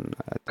someone. I think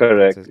that's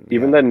correct. his.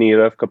 Even Yeah. the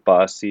Nirav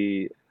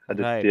Kapasi,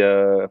 Right.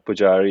 Aditya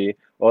Pujari,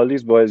 all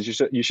these boys,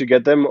 you should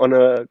get them on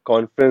a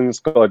conference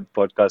called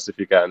podcast if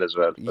you can as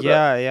well for that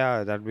Yeah,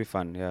 yeah, that'd be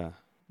fun. Yeah.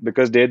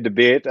 because they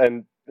debate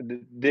and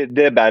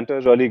their banter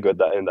is really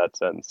good in that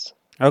sense.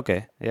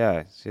 Okay.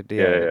 Yeah. Yeah,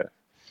 Yeah. yeah.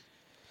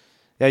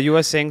 Yeah. You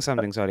were saying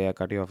something. Sorry, I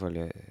cut you off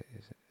earlier.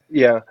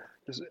 Yeah,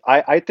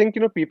 I think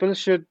people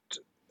should.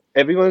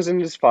 Everyone's in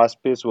this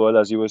fast-paced world,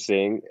 as you were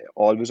saying,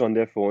 always on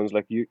their phones.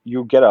 Like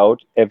you get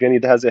out, everyone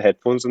either has their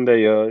headphones in their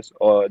ears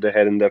or their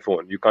head in their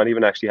phone. You can't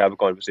even actually have a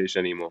conversation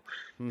anymore.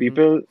 Mm-hmm.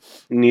 People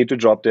need to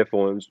drop their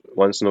phones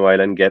once in a while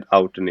and get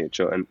out to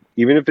nature, and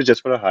even if it's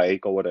just for a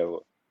hike or whatever.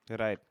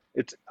 Right.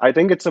 I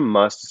think it's a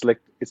must.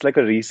 It's like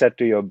a reset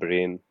to your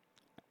brain,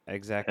 help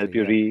Exactly.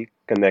 you Yeah.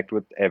 reconnect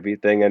with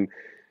everything and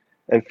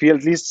feel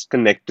at least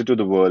connected to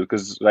the world.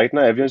 Because right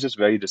now everyone's just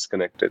very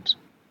disconnected.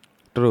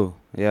 True.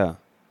 Yeah.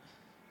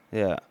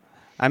 Yeah.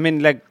 I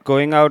mean, like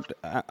going out,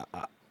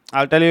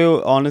 I'll tell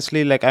you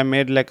honestly, like I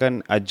made like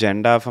an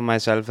agenda for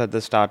myself at the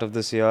start of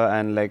this year,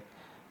 and like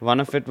one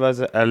of it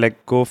was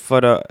like go for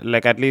a,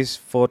 like at least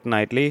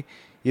fortnightly,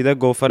 either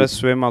go for a Mhm.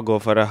 swim or go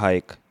for a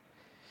hike.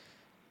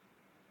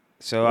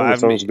 So Oh, that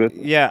sounds good.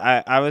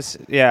 I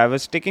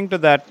was sticking to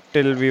that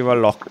till we were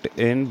locked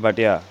in, but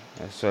yeah.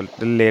 So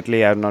till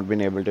lately, I've not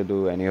been able to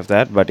do any of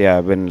that, but yeah,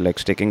 I've been like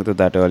sticking to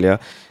that earlier,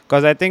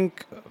 because I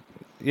think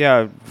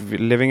yeah,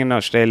 living in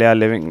Australia,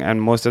 living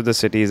and most of the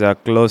cities are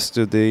close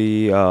to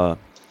the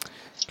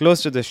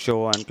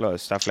shore and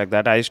close stuff like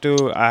that. I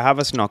have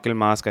a snorkel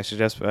mask. I should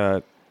just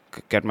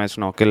get my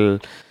snorkel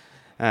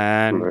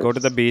and go to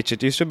the Nice. beach.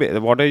 It used to be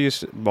water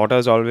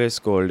is always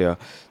cold here,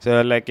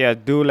 so like yeah,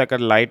 do like a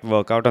light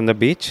workout on the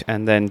beach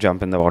and then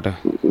jump in the water.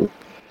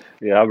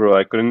 Yeah, bro.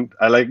 I couldn't.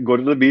 I like go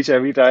to the beach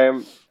every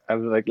time. I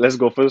was like, let's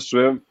go for a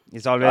swim.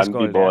 It's always Can't be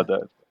cold, yeah,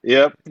 bothered.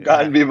 Yep, yeah,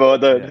 can't be yeah.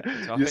 bothered.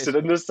 It's You always sit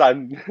in cold. the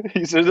sun.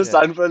 You sit in the Yeah,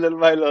 sun for a little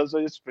while. Also,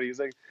 it's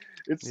freezing.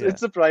 yeah. It's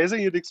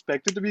surprising. You'd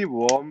expect it to be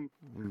warm,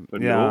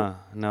 but no. Yeah,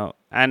 no,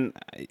 and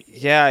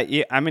yeah,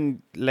 I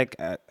mean, like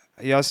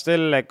you're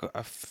still like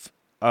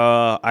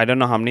I don't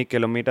know how many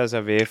kilometers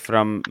away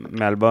from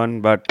Melbourne,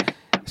 but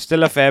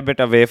still a fair bit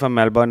away from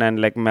Melbourne, and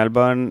like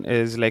Melbourne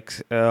is like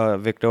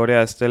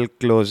Victoria is still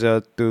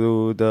closer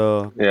to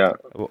the Yeah,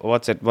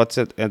 what's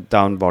it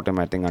down bottom?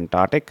 I think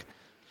Antarctic.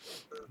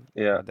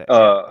 yeah. Yeah,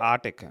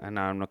 Arctic, and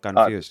I'm not Uh,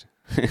 confused.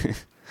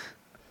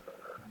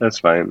 that's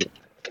fine.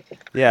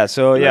 Really,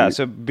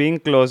 So being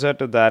closer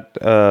to that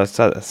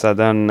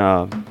southern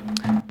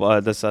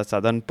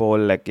southern pole,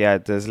 like yeah,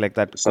 there's like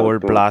that South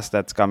cold Pole. blast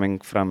that's coming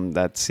from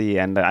that sea,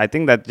 and I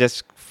think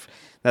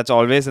that's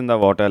always in the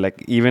water.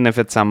 Like even if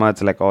it's summer,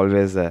 it's like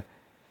always there.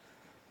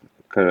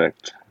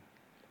 Correct.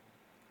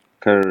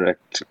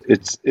 Correct.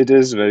 It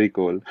is very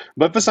cold.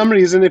 But for some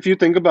reason, if you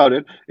think about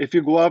it, if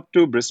you go up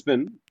to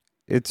Brisbane,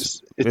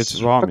 It's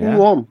it's warm, fucking yeah,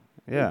 warm.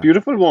 yeah.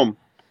 Beautiful warm.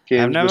 I've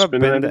Cairns, never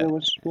Brisbane, and been there. everything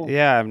was warm.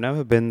 Yeah, I've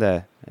never been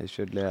there. I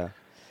should, yeah.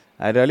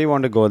 I really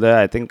want to go there.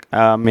 I think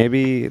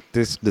maybe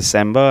this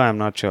December. I'm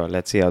not sure.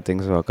 Let's see how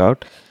things work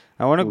out.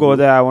 I want to go Hmm.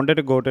 there. I wanted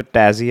to go to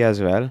Tassie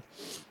as well.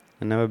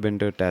 I've never been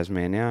to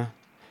Tasmania.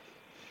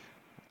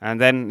 And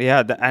then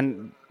yeah,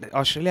 and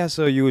Australia is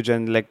so huge.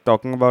 And like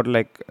talking about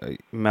like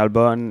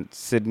Melbourne,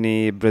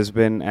 Sydney,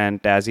 Brisbane,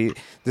 and Tassie.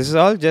 This is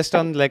all just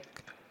on like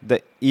the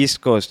east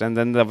coast, and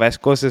then the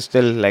west coast is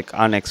still like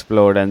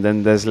unexplored. And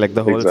then there's like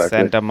the whole Exactly.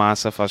 center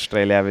mass of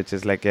Australia, which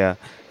is like yeah,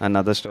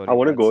 another I story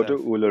want by to go to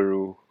itself.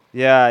 Uluru.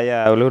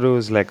 Yeah. Uluru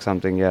is like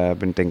something yeah I've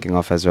been thinking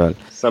of as well.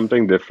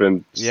 Something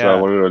different. So I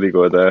Yeah. want to really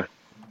go there.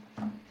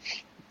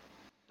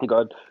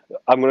 God,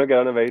 I'm gonna get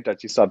on a very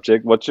touchy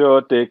subject. What's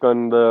your take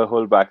on the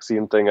whole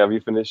vaccine thing? Have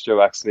you finished your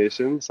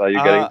vaccinations? Are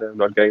you getting Uh, them?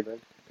 Not getting them?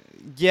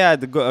 Yeah,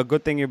 a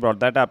good thing you brought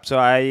that up. So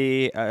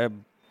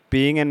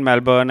being in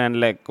Melbourne and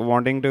like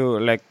wanting to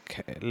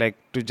like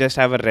to just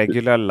have a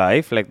regular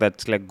life, like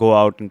that's like go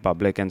out in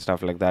public and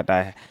stuff like that.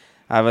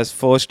 I was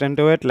forced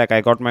into it. Like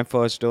I got my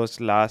first dose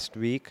last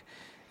week,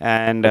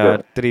 and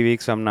Okay. 3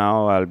 weeks from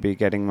now I'll be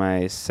getting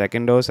my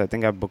second dose. I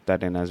think I booked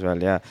that in as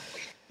well. Yeah,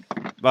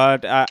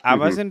 but I Hmm.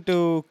 wasn't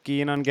too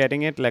keen on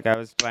getting it. Like I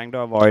was trying to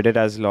avoid it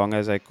as long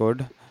as I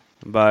could,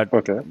 but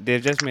Okay.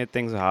 they've just made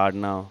things hard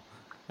now.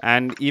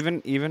 And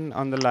even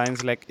on the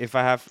lines like if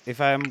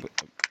I am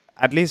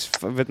at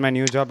least with my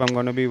new job I'm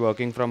going to be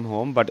working from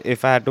home. But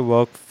if I had to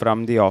work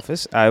from the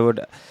office, I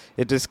would.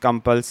 It is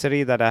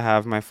compulsory that I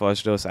have my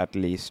first dose at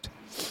least.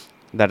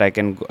 That I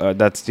can.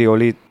 That's the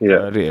only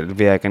Yeah. real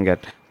way I can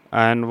get.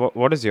 And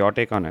what is your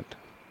take on it?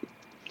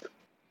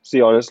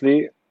 See,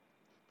 honestly,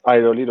 I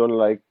really don't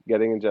like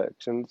getting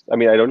injections. I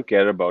mean, I don't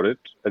care about it.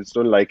 I just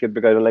don't like it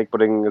because I don't like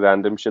putting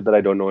random shit that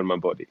I don't know in my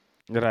body.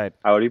 Right.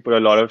 I already put a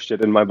lot of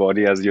shit in my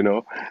body, as you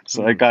know,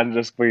 so I Hmm. can't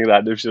just put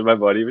random shit in my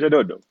body, which I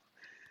don't do.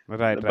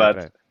 Right, right, But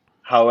right.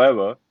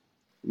 however,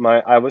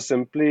 I was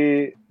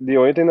simply the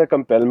only thing that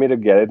compelled me to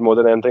get it more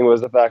than anything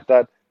was the fact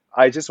that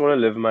I just want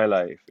to live my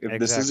life. If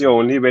this is your Exactly.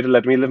 only way to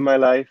let me live my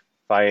life,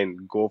 fine,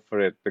 go for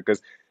it,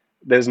 because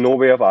there's no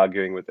way of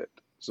arguing with it.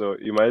 So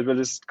you might as well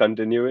just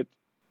continue it,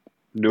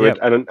 do it, Yep.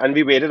 and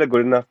we waited a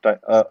good enough time,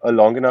 a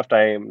long enough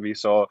time. We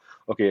saw,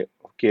 okay,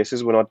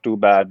 cases were not too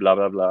bad, blah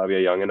blah blah. We are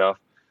young enough,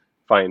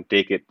 fine,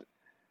 take it.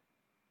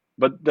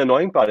 But the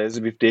annoying part is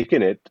we've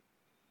taken it.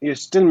 You're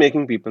still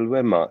making people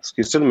wear masks.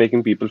 You're still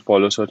making people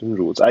follow certain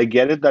rules. I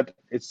get it that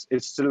it's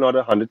still not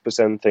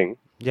 100% thing,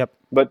 Yep.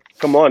 but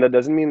come on, that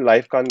doesn't mean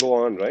life can't go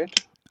on, right?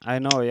 I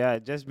know, yeah.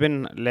 It's just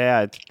been,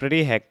 yeah, it's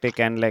pretty hectic,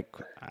 and like,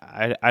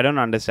 I don't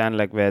understand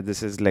like where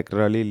this is like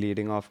really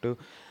leading off to.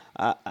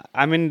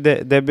 I mean,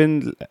 they've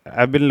been,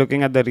 I've been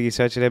looking at the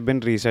research. They've been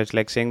research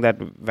like saying that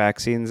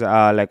vaccines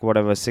are like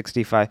whatever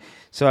 65.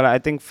 So I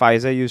think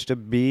Pfizer used to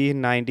be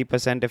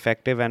 90%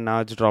 effective, and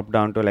now it's dropped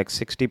down to like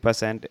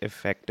 60%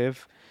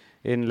 effective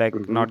in like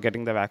Hmm. not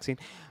getting the vaccine.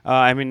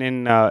 I mean,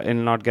 in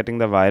not getting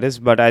the virus.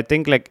 But I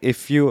think like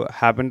if you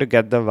happen to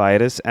get the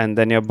virus and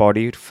then your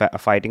body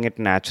fighting it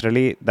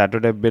naturally, that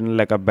would have been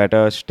like a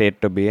better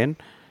state to be in.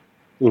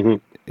 Hmm.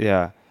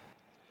 Yeah,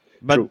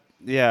 but True.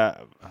 yeah,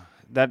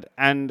 that,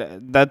 and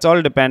that's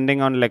all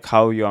depending on like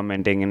how you are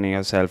maintaining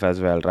yourself as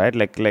well, right?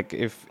 Like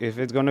if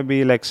it's gonna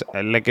be like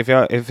like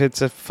if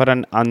it's for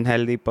an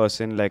unhealthy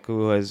person like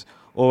who is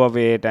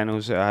overweight and who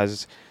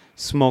has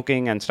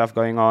smoking and stuff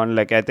going on,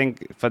 like I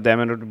think for them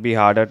it would be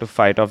harder to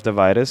fight off the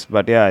virus.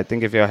 But yeah, I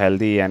think if you're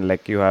healthy and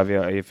like you have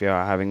your, if you're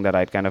having the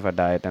right kind of a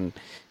diet, and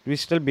we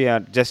still be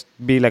just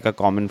be like a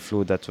common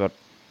flu. That's what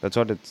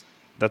it's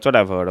that's what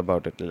I've heard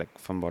about it, like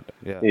from what,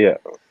 yeah. Yeah,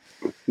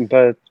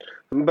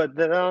 but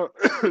there are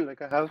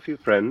like I have a few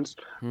friends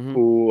Mm-hmm.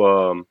 who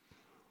um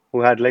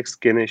who had like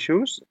skin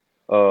issues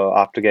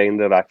after getting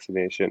the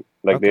vaccination.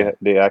 Like Okay.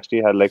 they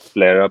actually had like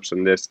flare-ups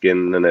in their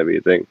skin and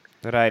everything.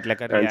 Right,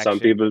 like a And some reaction.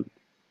 people,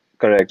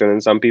 correct, and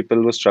then some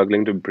people were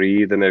struggling to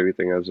breathe and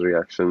everything as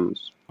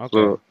reactions. Okay.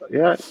 So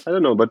yeah, I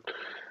don't know, but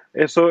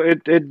so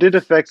it did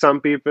affect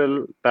some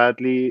people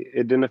badly.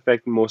 It didn't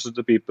affect most of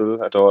the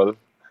people at all.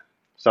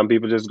 Some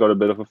people just got a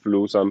bit of a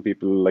flu. Some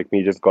people like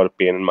me just got a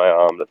pain in my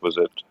arm. That was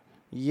it.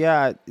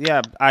 Yeah,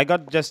 yeah. I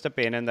got just a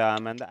pain in the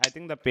arm, and I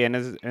think the pain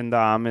is in the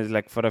arm is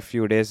like for a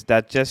few days.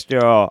 That's just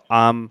your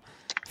arm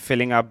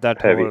filling up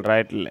that hole, Heavy.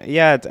 right?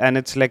 Yeah, and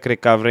it's like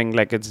recovering.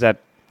 Like it's that,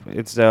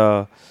 it's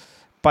the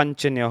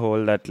punch in your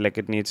hole that like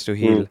it needs to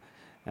Mm, heal.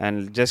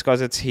 And just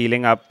cause it's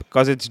healing up,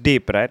 cause it's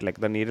deep, right? Like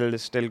the needle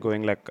is still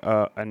going like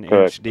an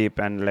inch correct. deep,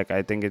 and like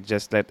I think it's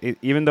just that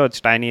even though it's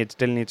tiny, it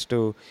still needs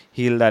to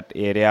heal that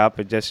area up.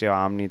 It just your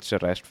arm needs to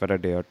rest for a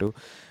day or two.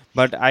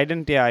 But I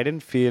didn't, yeah, I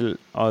didn't feel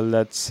all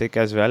that sick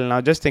as well.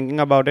 Now just thinking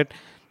about it,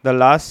 the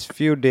last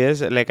few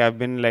days, like I've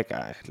been like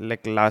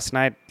last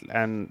night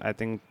and I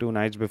think 2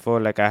 nights before,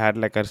 like I had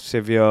like a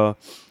severe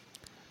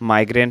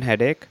migraine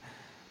headache.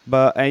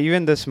 But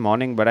even this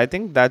morning, but I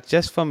think that's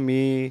just for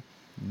me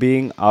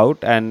being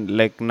out, and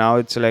like now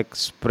it's like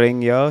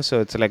spring here, so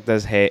it's like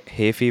there's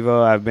hay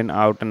fever. I've been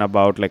out and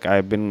about, like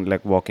I've been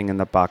like walking in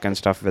the park and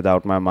stuff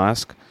without my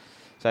mask.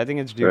 So I think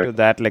it's due to Correct.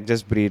 that, like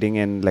just breathing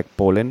in like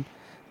pollen.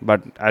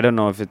 But I don't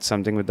know if it's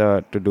something with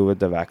the to do with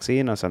the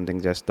vaccine or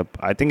something. Just the,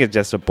 I think it's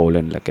just the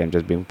pollen. Like I'm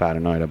just being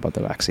paranoid about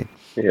the vaccine.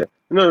 Yeah.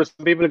 No,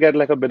 some people get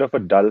like a bit of a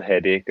dull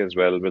headache as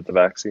well with the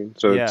vaccine,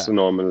 so it's Yeah, a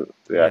normal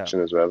yeah,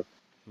 reaction as well.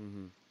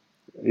 hmm,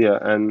 Yeah,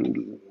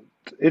 and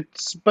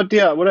it's but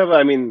yeah, whatever.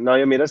 I mean, now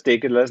you made us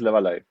take it. Let's live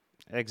our life.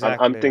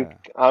 I'm exactly. think Yeah,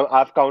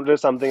 I've counted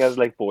something as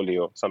like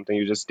polio, something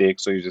you just take,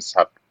 so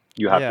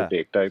you have to yeah.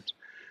 take types.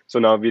 So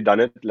now we've done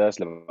it. Let's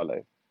live our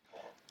life.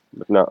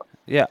 But no,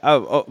 Yeah.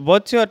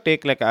 What's your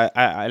take? Like,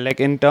 I like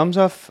in terms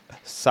of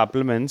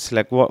supplements.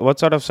 Like, what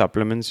sort of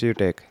supplements you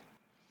take?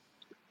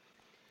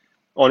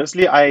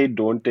 honestly, I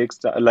don't take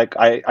like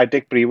I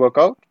take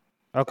pre-workout.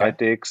 I Okay.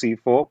 take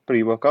C4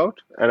 pre-workout,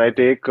 and I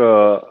Okay. take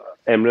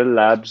Emerald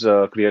Labs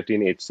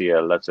creatine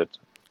HCl. That's it.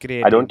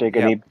 I don't Creatine. take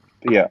Yep. any,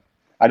 yeah.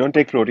 I don't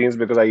take proteins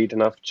because I eat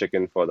enough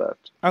chicken for that.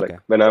 Okay.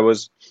 When I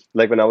was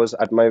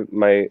at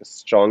my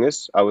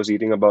strongest, I was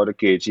eating about a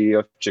kg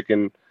of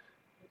chicken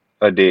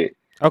a day.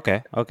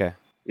 Okay. Okay.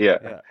 Yeah,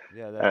 Yeah.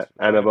 Yeah. That's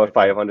and quite a about bit.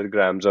 Yeah. 500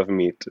 grams of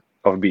meat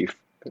of beef.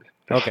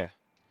 Okay.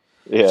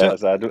 So, Yeah,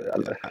 so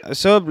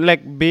so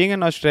like being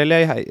in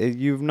Australia,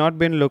 you've not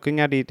been looking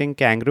at eating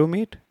kangaroo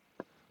meat?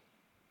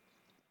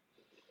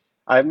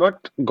 I've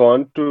not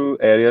gone to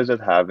areas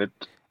that have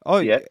it Oh,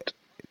 yet.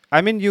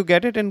 I mean, you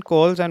get it in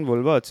Coles and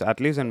Woolworths. At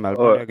least in Melbourne,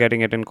 Oh, you're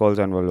getting it in Coles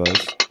and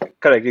Woolworths.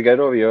 correct, you get it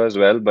over here as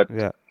well, but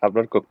Yeah. I've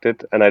not cooked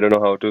it and I don't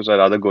know how to, so I'd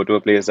rather go to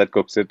a place that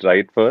cooks it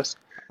right first.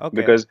 Okay.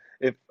 Because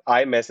if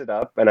I mess it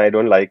up and I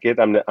don't like it,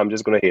 I'm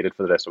just gonna hate it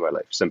for the rest of my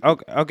life, simply.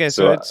 Okay, okay,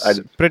 so So I it's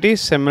pretty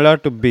similar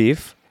to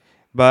beef,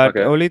 but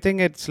okay, only thing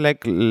it's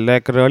like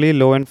really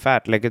low in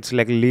fat. Like it's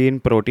like lean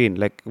protein.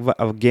 Like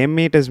game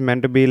meat is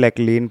meant to be like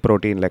lean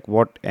protein. Like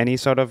what any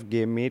sort of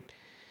game meat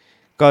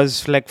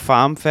cause like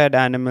farm fed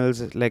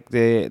animals, like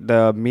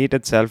the meat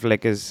itself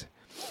like is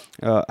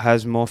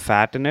has more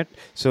fat in it.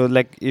 So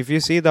like if you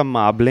see the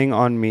marbling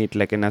on meat,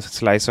 like in a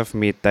slice of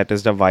meat, that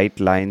is the white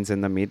lines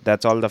in the meat.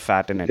 That's all the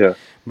fat in it. Yeah.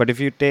 But if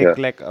you Yeah. take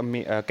like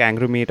a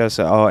kangaroo meat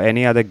or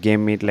any other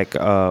game meat like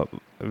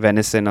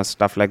venison or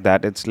stuff like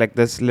that, it's like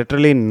there's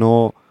literally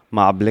no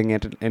marbling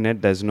in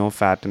it. There's no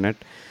fat in it.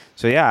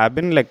 So yeah,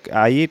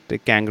 I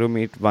eat kangaroo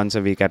meat once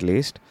a week at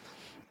least.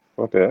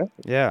 Okay.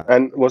 Yeah.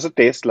 And what's it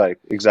taste like?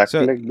 Exactly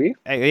So like beef?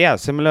 yeah,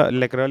 similar,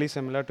 like really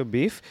similar to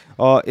beef.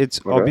 Or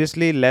it's Okay.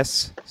 obviously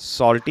less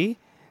salty.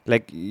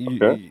 Like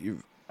Okay.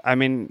 I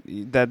mean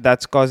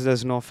that's cause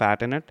there's no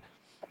fat in it.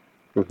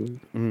 Hmm.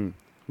 Mm.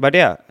 But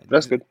yeah,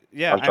 That's good.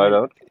 yeah. I'll I try it mean,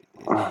 out.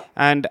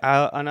 and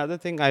another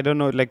thing, I don't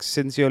know. Like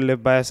since you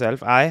live by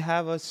yourself, I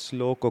have a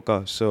slow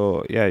cooker.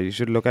 So yeah, you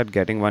should look at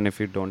getting one if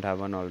you don't have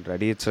one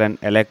already. It's an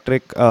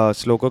electric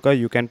slow cooker.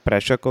 You can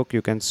pressure cook.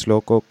 You can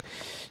slow cook.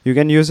 You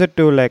can use it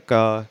to like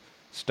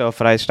stir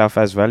fry stuff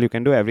as well. You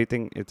can do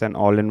everything. It's an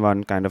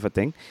all-in-one kind of a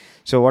thing.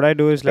 So what I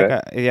do is like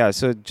Okay. yeah.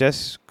 So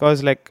just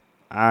cause like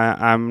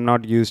I'm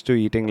not used to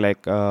eating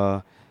like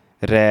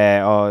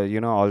rare or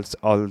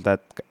all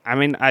that. I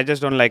mean, I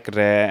just don't like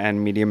rare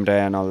and medium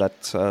rare and all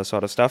that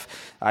sort of stuff.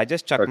 I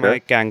just chuck Okay. my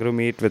kangaroo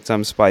meat with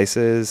some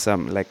spices,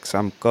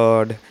 some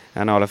curd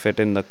and all of it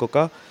in the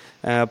cooker.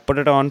 Put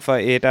it on for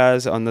 8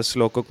 hours on the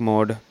slow cook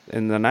mode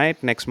in the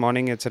night. Next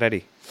morning it's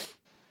ready.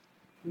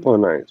 Oh,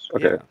 nice.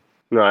 Okay. Yeah.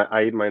 No,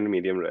 I eat mine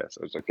medium rare,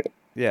 so it's okay.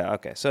 Yeah,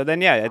 okay. So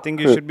then yeah, I think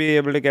you should be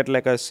able to get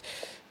like a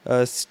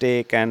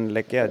steak and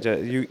like yeah,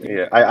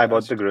 Yeah, I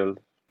bought the grill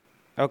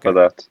for okay.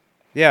 that.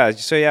 Yeah,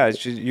 so yeah,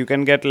 you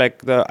can get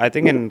like I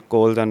think in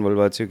Coles and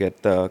Woolworths you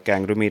get the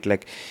kangaroo meat.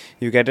 Like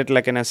you get it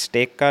like in a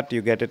steak cut,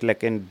 you get it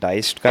like in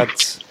diced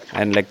cuts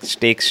and like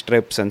steak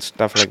strips and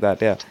stuff like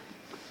that. Yeah,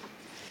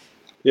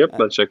 Yep,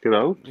 I'll check it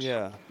out.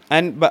 yeah.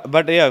 And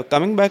but yeah,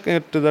 coming back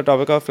to the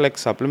topic of like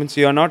supplements,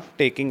 you're not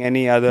taking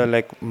any other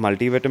like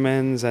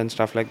multivitamins and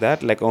stuff like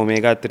that, like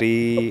omega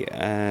 3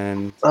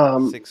 and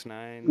Um, 6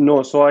 9.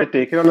 no, so I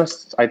take it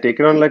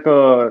on like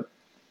a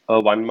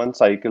 1 month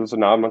cycle. So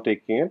now I'm not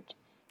taking it.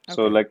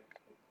 So Okay. like,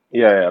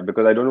 yeah,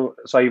 because I don't know.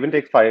 So I even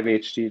take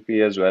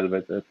 5-HTP as well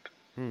with it.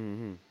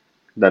 Mm-hmm.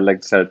 That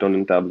like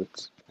serotonin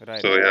tablets.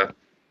 Right, So right, yeah,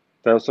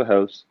 that also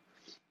helps.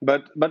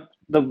 But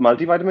the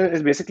multivitamin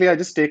is basically I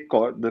just take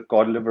the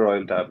cod liver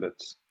oil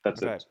tablets.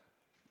 That's right. it.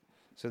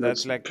 So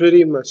that's That's like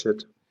pretty much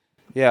it.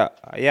 yeah,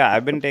 yeah.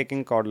 I've been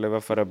taking cod liver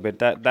for a bit.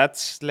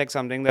 That's like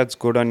something that's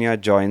good on your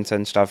joints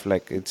and stuff.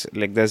 Like it's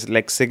like there's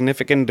like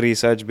significant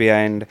research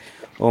behind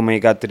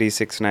omega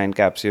 369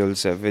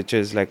 capsules, which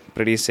is like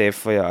pretty safe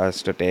for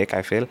us to take.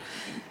 I feel.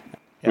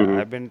 Yeah, Hmm.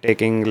 I've been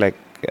taking like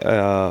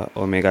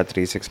omega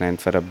 369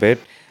 for a bit.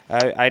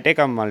 I take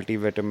a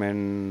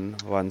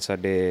multivitamin once a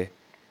day.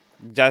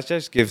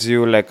 Just gives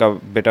you like a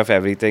bit of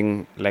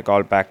everything, like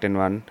all packed in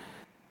one.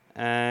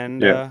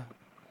 And Yeah.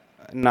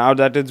 now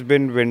that it's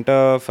been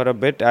winter for a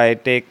bit, I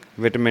take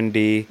vitamin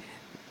D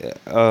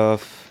a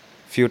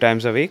few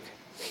times a week.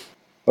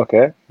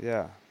 Okay.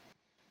 Yeah.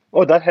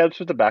 Oh, that helps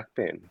with the back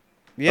pain.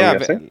 I'm Yeah,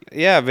 guessing.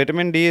 yeah,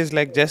 vitamin D is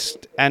like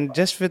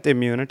just with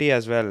immunity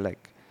as well,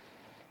 like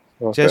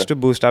Okay. just to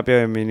boost up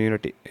your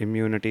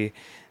immunity.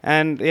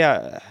 And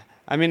yeah,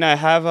 I mean I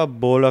have a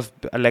bowl of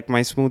like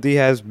my smoothie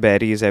has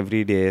berries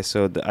every day,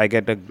 so I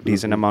get a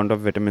decent Hmm. amount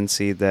of vitamin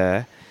C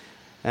there.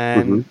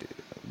 Hmm. And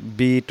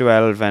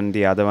B12 and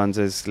the other ones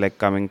is like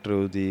coming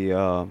through the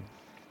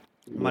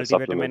The multivitamin,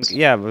 supplements.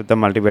 yeah, with the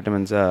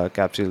multivitamins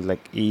capsules like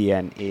E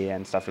and A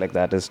and stuff like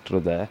that is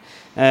through there.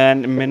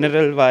 And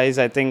mineral wise,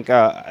 I think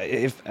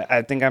if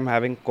I think I'm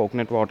having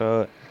coconut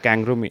water,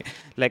 kangaroo meat.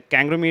 Like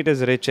kangaroo meat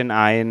is rich in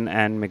iron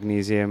and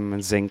magnesium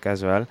and zinc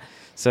as well.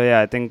 So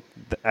yeah, I think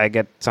I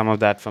get some of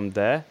that from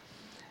there.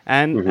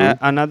 And Hmm.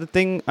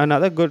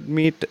 another good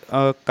meat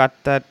cut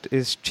that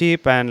is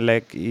cheap and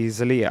like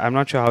easily, I'm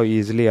not sure how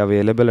easily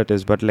available it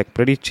is, but like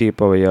pretty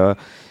cheap over here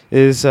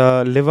is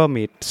liver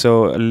meat.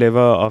 So liver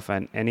of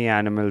any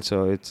animal.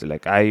 So it's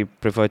like I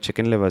prefer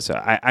chicken liver. So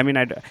I mean,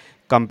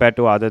 compared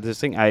to other this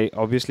thing, I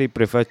obviously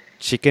prefer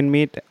chicken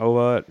meat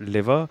over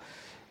liver.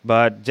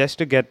 But just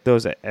to get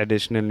those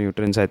additional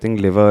nutrients, I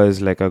think liver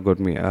is like a good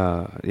meat.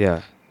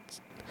 Yeah,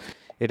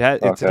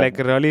 it's Okay. like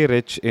really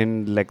rich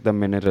in like the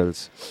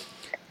minerals.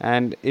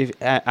 And if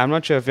I'm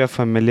not sure if you're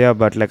familiar,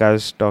 but like I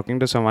was talking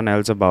to someone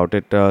else about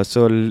it.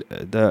 So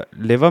the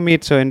liver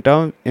meat. So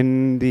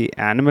in the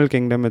animal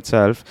kingdom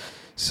itself.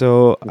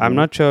 So I'm Hmm.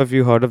 not sure if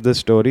you heard of this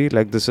story.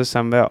 Like this is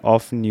somewhere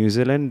off New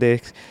Zealand.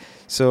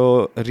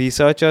 So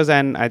researchers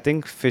and I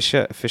think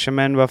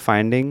fishermen were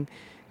finding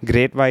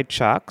great white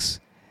sharks,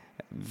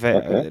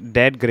 Okay.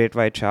 dead great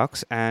white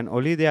sharks, and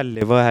only their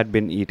liver had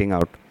been eating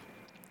out.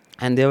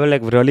 And they were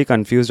like really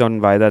confused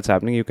on why that's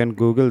happening. You can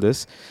Google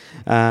this.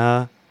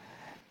 Uh,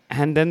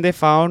 and then they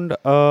found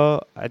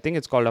I think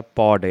it's called a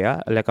pod,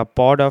 yeah, like a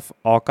pod of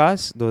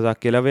orcas, those are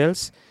killer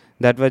whales,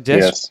 that were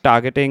just Yes.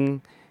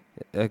 targeting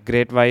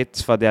great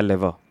whites for their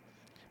liver,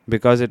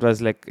 because it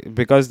was like,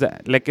 because the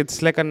like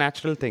it's like a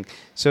natural thing.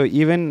 So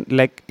even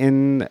like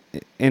in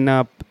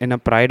a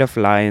pride of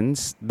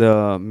lions, the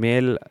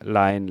male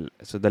lion,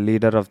 so the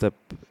leader of the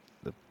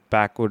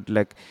pack would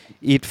like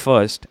eat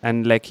first,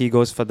 and like he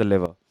goes for the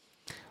liver.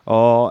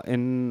 Or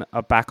in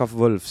a pack of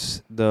wolves,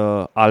 the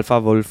alpha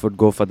wolf would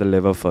go for the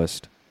liver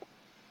first.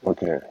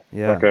 Okay.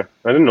 Yeah, Okay.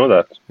 I didn't know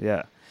that.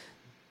 yeah.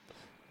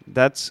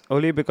 That's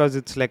only because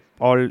it's like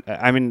all.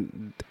 I mean,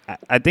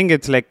 I think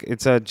it's like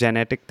it's a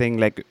genetic thing.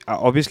 Like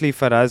obviously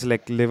for us,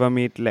 like liver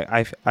meat, like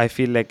I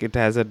feel like it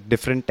has a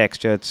different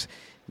texture. It's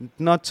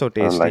not so I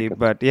don't tasty, like it.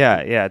 but yeah,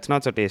 it's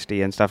not so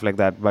tasty and stuff like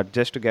that. But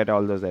just to get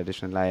all those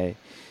additional,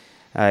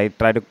 I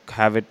try to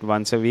have it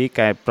once a week.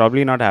 I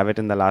probably not have it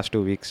in the last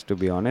 2 weeks, to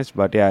be honest.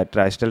 But yeah,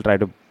 I still try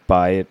to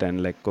buy it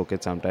and like cook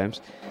it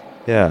sometimes.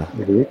 Yeah.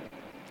 Mhm.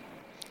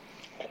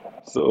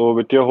 So,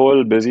 with your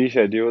whole busy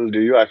schedule,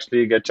 do you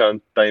actually get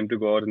time to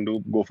go out and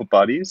go for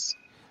parties?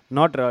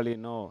 Not really,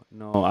 no,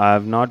 no.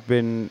 I've not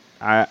been.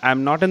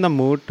 I'm not in the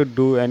mood to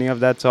do any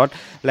of that sort.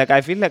 Like I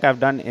feel like I've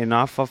done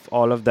enough of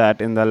all of that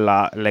in the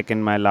like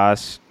in my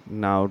last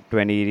now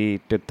 20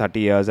 to 30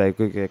 years. I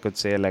could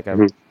say like I've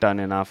Mhm. done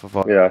enough of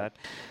all of Yeah. that.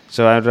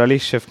 So I really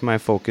shift my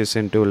focus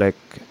into like,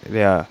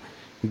 yeah,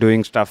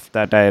 doing stuff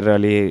that I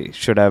really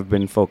should have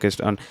been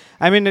focused on.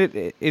 I mean,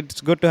 it's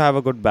good to have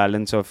a good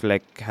balance of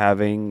like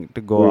having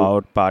to go Mm.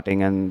 out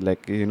partying and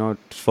like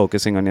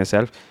focusing on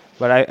yourself.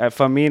 But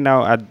for me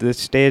now at this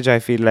stage, I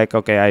feel like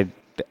okay,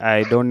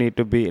 I don't need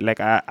to be like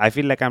I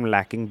feel like I'm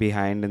lacking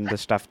behind in the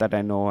stuff that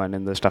I know and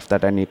in the stuff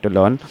that I need to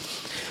learn.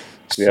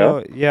 Yeah.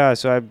 So yeah,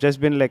 so I've just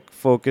been like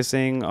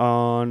focusing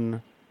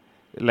on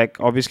like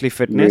obviously Doing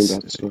fitness,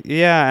 that stuff.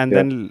 yeah, and Yeah.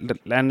 then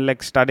and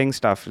like studying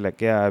stuff.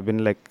 Like yeah,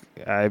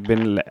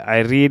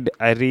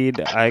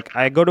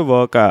 I go to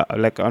work,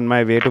 like on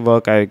my way to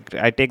work I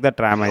take the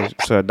tram.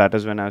 So that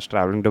is when I was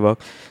traveling to work.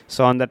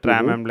 So on the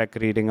tram Mm-hmm. I'm like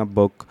reading a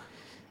book.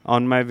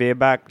 On my way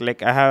back,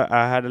 like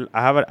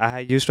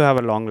I used to have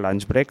a long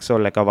lunch break, so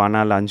like a 1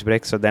 hour lunch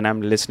break. So then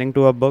I'm listening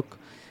to a book,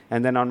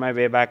 and then on my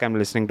way back I'm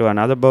listening to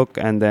another book,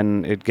 and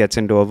then it gets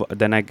into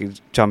then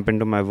jump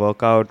into my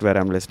workout where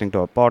I'm listening to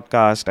a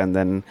podcast, and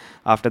then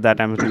after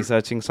that I'm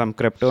researching some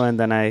crypto, and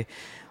then I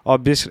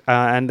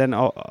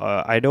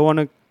don't want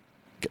to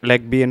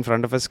like be in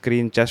front of a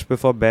screen just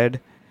before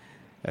bed,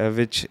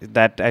 which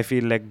that I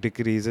feel like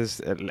decreases.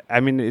 I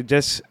mean, it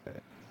just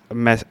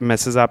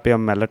messes up your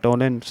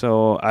melatonin.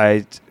 So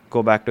I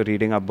go back to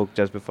reading a book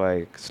just before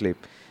I sleep.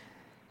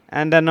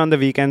 And then on the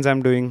weekends,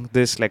 I'm doing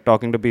this, like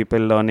talking to people,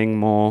 learning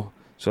more.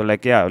 So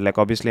like yeah, like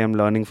obviously I'm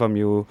learning from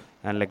you,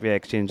 and like we're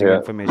exchanging Yeah.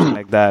 information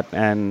like that,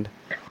 and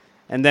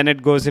then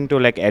it goes into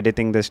like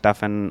editing this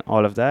stuff and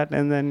all of that,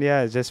 and then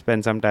yeah, just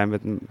spend some time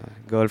with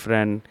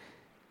girlfriend.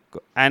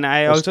 And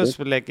I That's also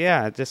good. like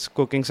yeah, just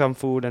cooking some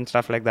food and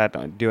stuff like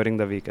that during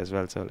the week as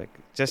well. So like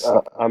just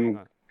going I'm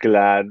on.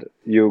 glad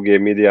you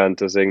gave me the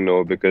answer saying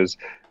no because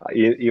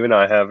even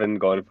I haven't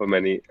gone for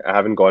many. I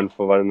haven't gone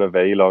for one in a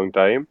very long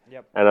time,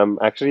 Yep. and I'm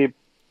actually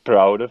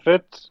proud of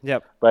it.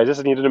 Yep. But I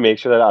just needed to make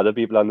sure that other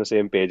people are on the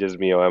same page as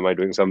me, or am I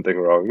doing something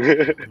wrong?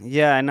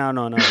 Yeah. No.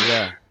 No. No.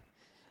 Yeah.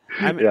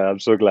 I mean, Yeah, I'm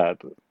so glad.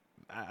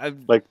 I,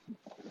 Like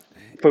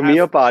for me,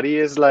 a I've party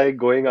is like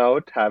going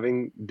out,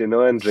 having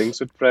dinner and drinks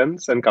with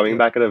friends, and coming yep.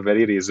 back at a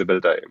very reasonable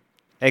time.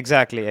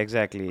 Exactly.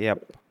 Exactly.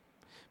 Yep.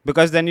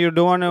 Because then you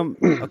don't want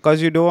to,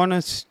 because you don't want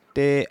to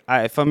stay.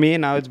 For me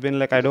now, it's been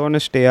like I don't want to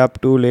stay up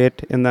too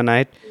late in the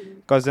night,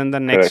 because then the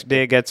next Correct.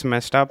 day gets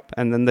messed up,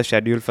 and then the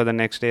schedule for the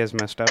next day is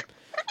messed up,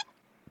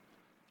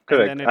 and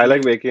then Correct. it I like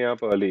leaves. waking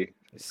up early.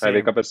 I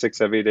wake Same. up at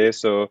 6 every day,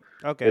 so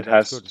Okay, it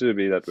that's has good. to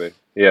be that way.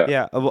 Yeah.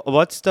 Yeah.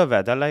 What's the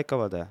weather like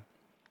over there?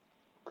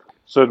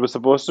 So it was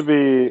supposed to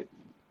be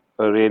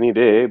a rainy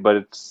day, but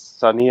it's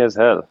sunny as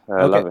hell. I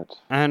Okay. love it.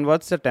 And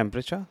what's the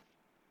temperature?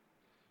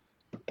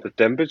 The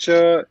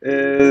temperature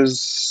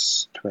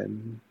is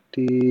 20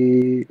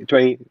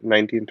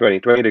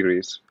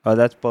 degrees. Oh,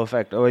 that's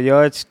perfect. Over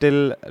here, it's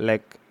still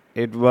like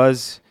it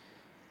was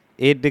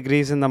 8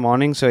 degrees in the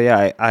morning. So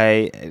yeah,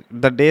 I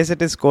the days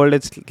it is cold,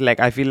 it's like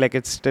I feel like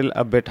it's still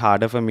a bit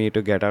harder for me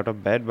to get out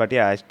of bed. But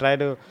yeah,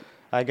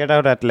 I get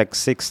out at like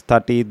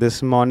 6:30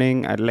 this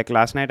morning. Like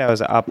last night, I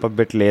was up a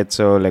bit late,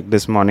 so like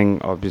this morning,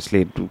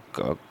 obviously,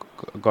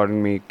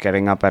 gotten me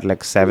getting up at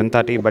like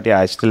 7:30. But yeah,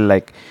 I still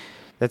like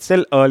that's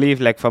still early,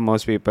 like for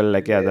most people.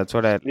 Like yeah, that's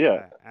what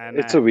Yeah, and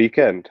it's a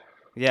weekend.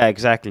 yeah,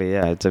 exactly.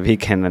 Yeah, it's a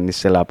weekend and you're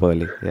still up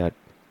early. Yeah,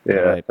 you're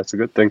Yeah, right. that's a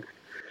good thing.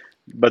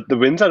 But the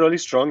winds are really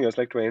strong here. It's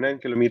like 29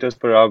 kilometers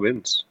per hour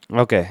winds.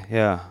 Okay,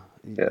 yeah.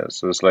 Yeah,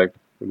 so it's like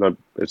not,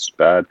 it's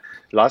bad.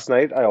 Last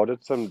night I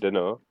ordered some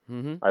dinner.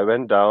 Mm-hmm. I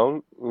went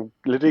down,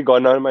 literally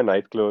gone down in my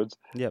night clothes,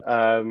 Yep.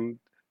 and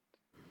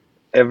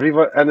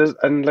everyone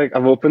and like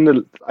I've opened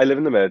the I live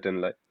in the Meriton,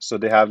 like so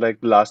they have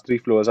like the last three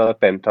floors are a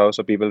penthouse,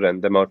 so people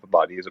rent them out for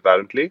parties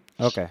apparently.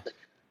 Okay.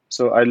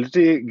 So I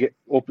literally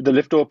open the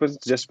lift opens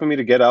just for me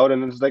to get out,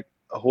 and it's like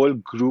a whole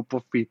group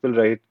of people,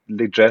 right?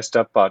 They dressed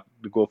up part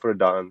to go for a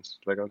dance.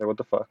 Like I was like, what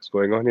the fuck's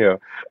going on here?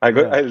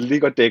 Yeah. I really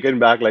got taken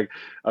back. Like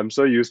I'm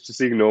so used to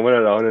seeing no one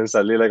around, and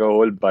suddenly like a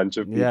whole bunch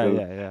of Yeah, people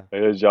yeah,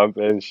 yeah. jump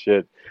in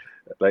shit.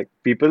 Like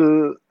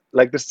people,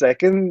 like the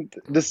second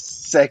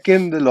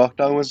the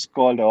lockdown was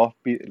called off,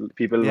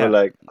 people were Yeah.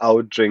 like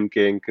out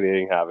drinking,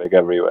 creating havoc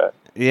everywhere.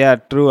 Yeah,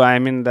 true. I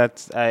mean,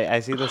 I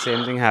see the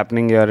same thing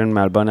happening here in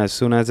Melbourne as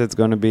soon as it's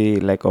going to be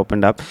like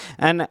opened up.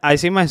 And I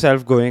see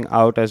myself going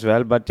out as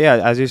well. But yeah,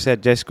 as you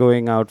said, just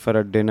going out for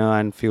a dinner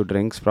and few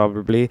drinks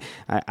probably.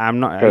 I'm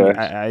not, Correct.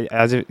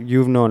 as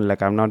you've known,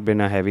 like I've not been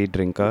a heavy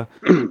drinker.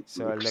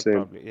 So I'll like Same.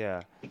 probably,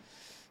 yeah.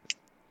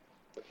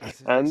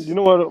 And you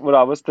know what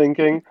I was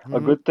thinking? A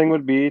Hmm. good thing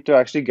would be to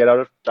actually get out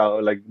of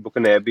town, like book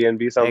an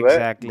Airbnb somewhere,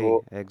 Exactly,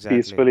 go exactly.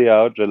 peacefully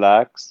out,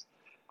 relax,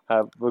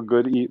 have a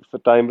good eat for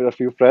time with a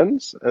few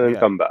friends, and then Yeah,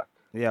 come back.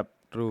 yep,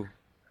 true.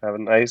 Have a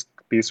nice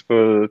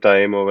peaceful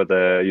time over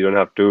there. You don't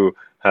have to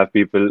have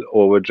people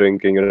over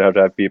drinking. You don't have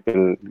to have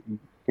people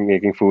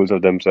making fools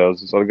of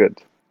themselves. It's all good.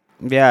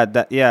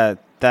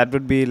 That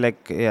would be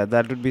like, yeah,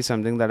 that would be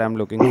something that I'm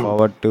looking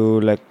forward to,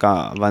 like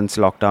once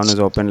lockdown is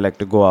open, like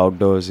to go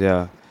outdoors.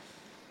 Yeah.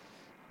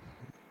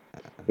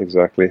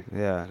 Exactly.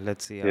 Yeah,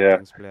 let's see how Yeah.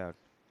 things play out.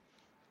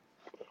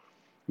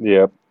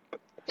 Yeah.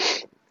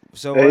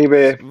 So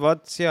Anyway,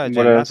 what's your what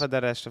agenda else? for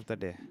the rest of the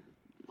day?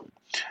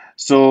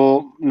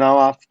 So now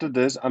after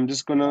this, I'm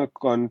just gonna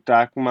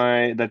contact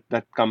my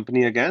that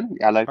company again,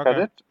 Allied Okay.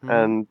 Credit, Mm-hmm.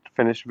 and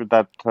finish with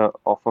that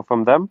offer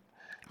from them.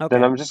 Then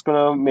Okay. I'm just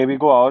gonna maybe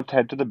go out,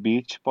 head to the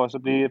beach,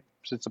 possibly.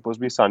 It's supposed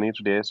to be sunny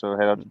today, so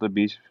head out to the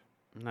beach,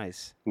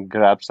 Nice.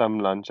 grab some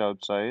lunch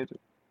outside,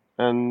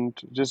 and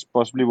just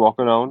possibly walk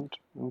around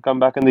and come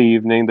back in the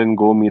evening. Then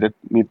go meet.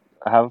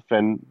 I have a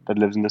friend that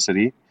lives in the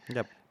city,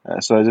 Yep.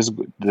 so I just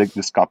like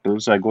this couple.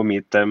 So I go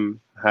meet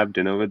them, have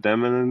dinner with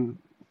them, and then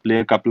play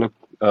a couple of.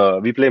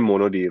 We play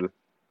Mono Deal.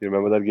 You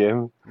remember that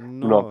game?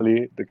 No. Monopoly,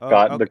 Oh, the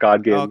okay.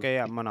 card game. Okay,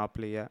 yeah,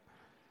 Monopoly, yeah.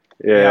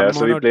 Yeah, Yeah,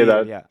 so we Mono play Deal,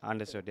 that. yeah.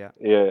 Understood, yeah.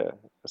 Yeah,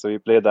 so we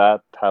play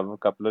that, have a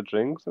couple of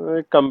drinks, and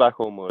then come back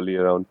home early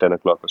around 10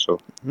 o'clock or so.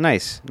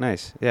 Nice,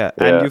 nice. Yeah.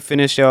 And Yeah. you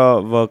finish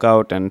your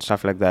workout and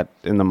stuff like that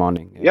in the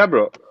morning, yeah. Yeah,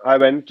 bro. I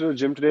went to the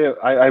gym today.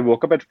 I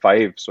woke up at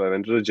 5, so I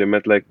went to the gym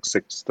at like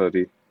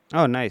 6:30.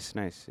 Oh, nice,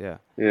 nice. Yeah.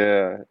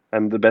 Yeah,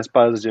 and the best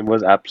part of the gym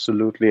was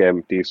absolutely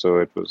empty, so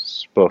it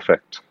was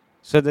perfect.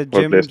 So the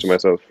One place to gym's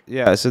myself.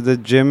 yeah, so the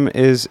gym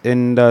is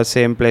in the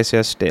same place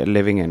you're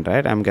living in,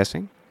 right? I'm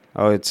guessing.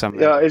 Oh, it's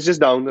somewhere Yeah, else. it's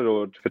just down the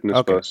road. Fitness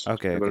Okay, First.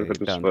 okay, I go to okay.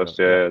 Fitness Down the First.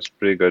 road. Yeah. Yeah, it's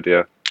pretty good.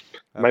 Yeah,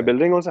 my Okay.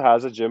 building also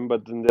has a gym,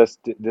 but then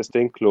they're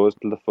staying closed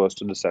till the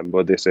 1st of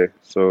December. They say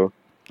so.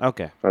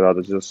 Okay. I'd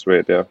rather just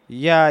wait. Yeah.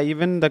 Yeah,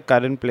 even the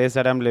current place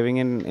that I'm living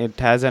in, it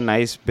has a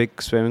nice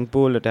big swimming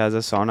pool. It has a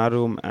sauna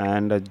room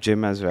and a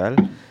gym as well.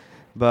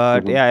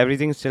 But hmm yeah,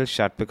 everything's still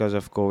shut because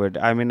of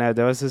COVID. I mean,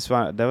 there was this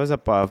one. There was a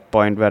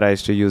point where I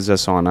used to use the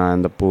sauna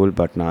and the pool,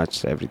 but now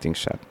it's everything's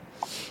shut.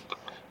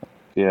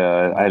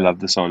 Yeah, I Yeah. love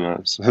the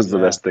saunas. That's the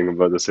Yeah. best thing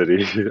about the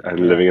city and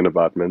Yeah. living in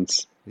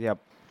apartments. Yep.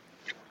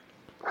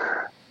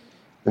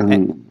 A-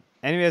 And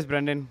Anyways,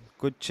 Brendan,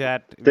 good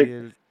chat. take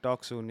We'll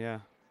talk soon. Yeah.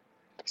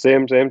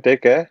 same.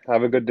 Take care.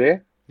 Have a good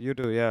day. You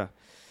too. Yeah.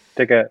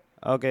 Take care.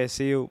 Okay.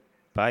 See you.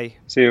 Bye.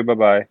 See you. Bye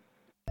bye.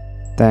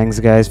 Thanks,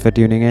 guys, for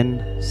tuning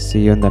in. See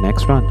you in the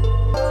next one.